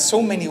are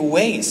so many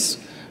ways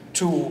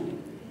to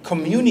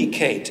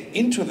communicate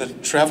into the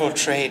travel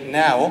trade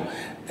now,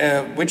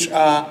 which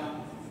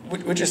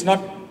is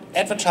not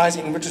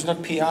advertising, which is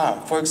not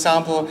PR. For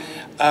example,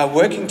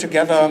 working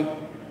together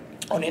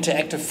on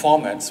interactive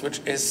formats,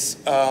 which is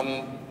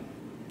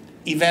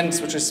events,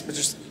 which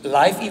is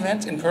live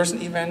events,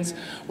 in-person events,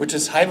 which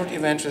is hybrid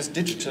events, which is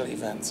digital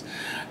events.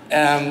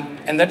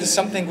 And that is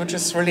something which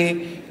is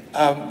really,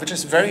 which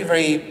is very,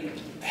 very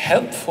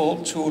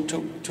helpful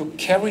to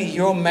carry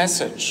your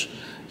message,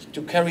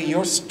 to carry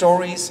your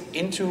stories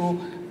into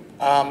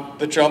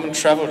the German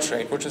travel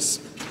trade, which is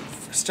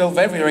still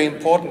very, very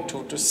important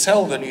to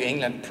sell the New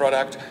England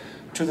product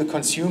to the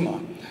consumer.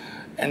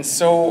 And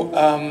so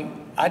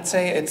I'd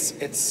say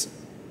it's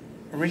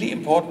really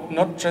important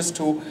not just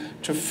to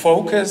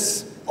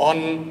focus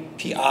on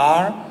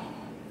PR,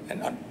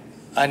 and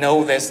I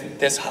know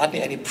there's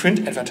hardly any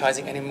print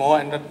advertising anymore,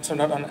 and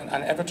not on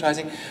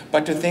advertising,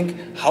 but to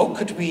think how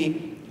could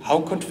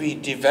we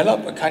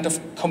develop a kind of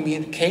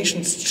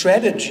communication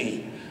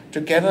strategy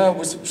together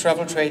with the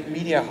travel trade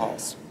media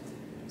house.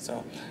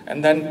 So,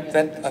 and then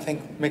that I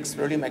think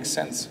really makes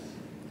sense.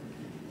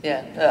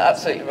 Yeah,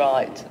 absolutely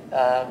right.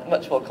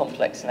 Much more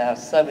complex now.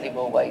 So many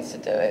more ways to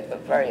do it, but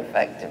very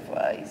effective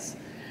ways.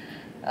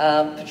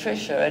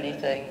 Patricia,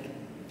 anything?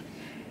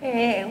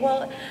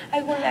 Well,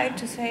 I would like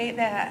to say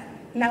that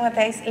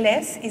nowadays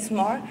less is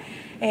more.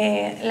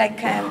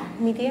 Like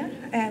media,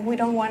 we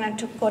don't want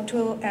to go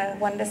to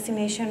one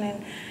destination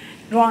and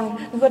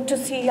run. We got to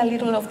see a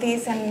little of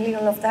this and a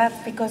little of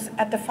that, because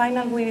at the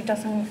final we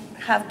doesn't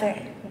have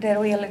the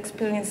real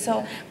experience.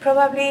 So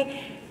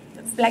probably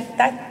like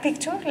that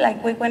picture,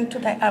 like we went to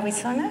the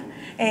Arizona,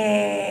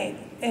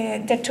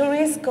 the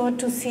tourists go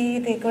to see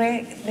the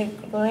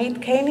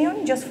Great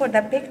Canyon just for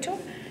the picture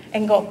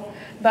and go.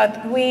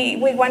 But we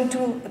want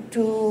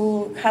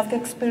to have the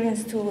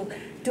experience to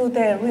do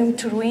the room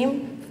to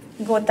room,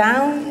 go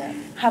down,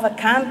 have a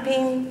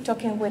camping,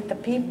 talking with the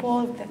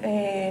people,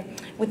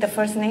 with the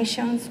First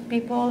Nations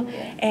people,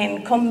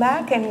 and come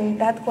back,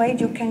 and that way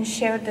you can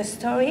share the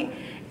story.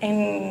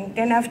 And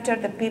then after,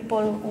 the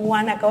people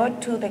want to go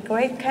to the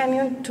Great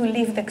Canyon to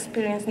live the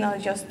experience, not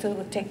just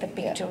to take the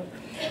picture.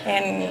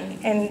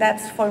 And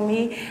that's, for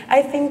me,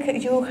 I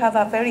think you have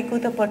a very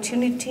good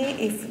opportunity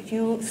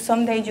if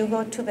someday you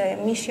go to the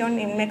mission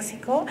in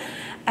Mexico.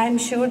 I'm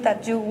sure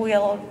that you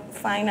will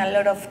find a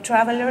lot of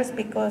travelers,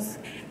 because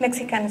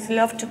Mexicans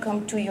love to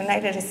come to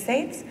United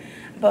States,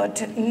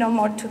 but no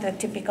more to the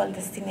typical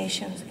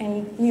destinations.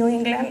 And New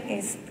England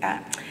is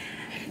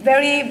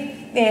very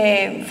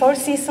Four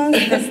Seasons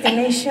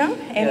destination,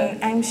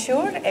 and I'm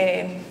sure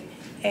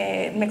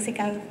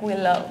Mexicans will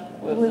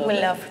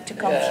love to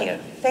come here.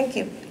 Thank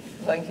you.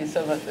 Thank you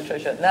so much,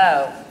 Patricia.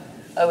 Now,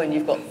 Owen,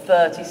 you've got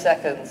 30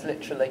 seconds,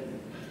 literally.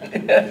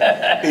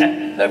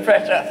 No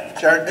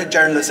pressure.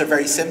 Journalists are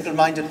very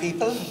simple-minded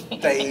people.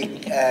 They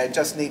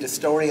just need a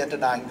story and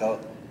an angle.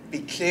 be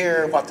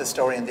clear what the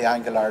story and the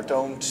angle are.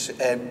 Don't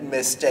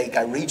mistake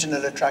a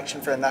regional attraction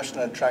for a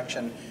national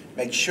attraction.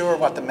 Make sure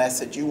what the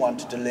message you want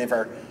to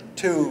deliver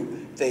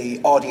to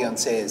the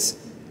audience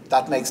is.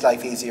 That makes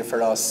life easier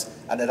for us,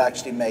 and it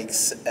actually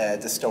makes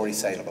the story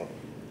saleable.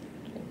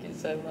 Thank you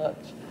so much.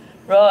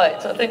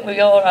 Right, I think we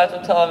are out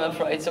of time, I'm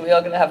afraid, so we are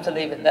going to have to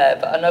leave it there,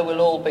 but I know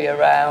we'll all be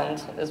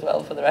around as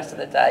well for the rest of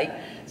the day.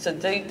 So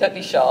don't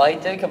be shy,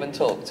 do come and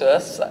talk to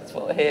us, that's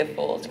what we're here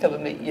for, to come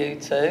and meet you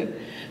too.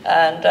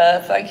 And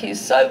thank you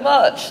so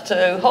much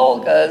to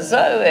Holger,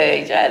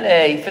 Zoe,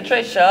 Jenny,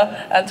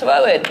 Patricia, and to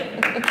Owen.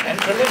 And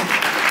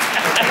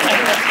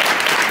Berlin.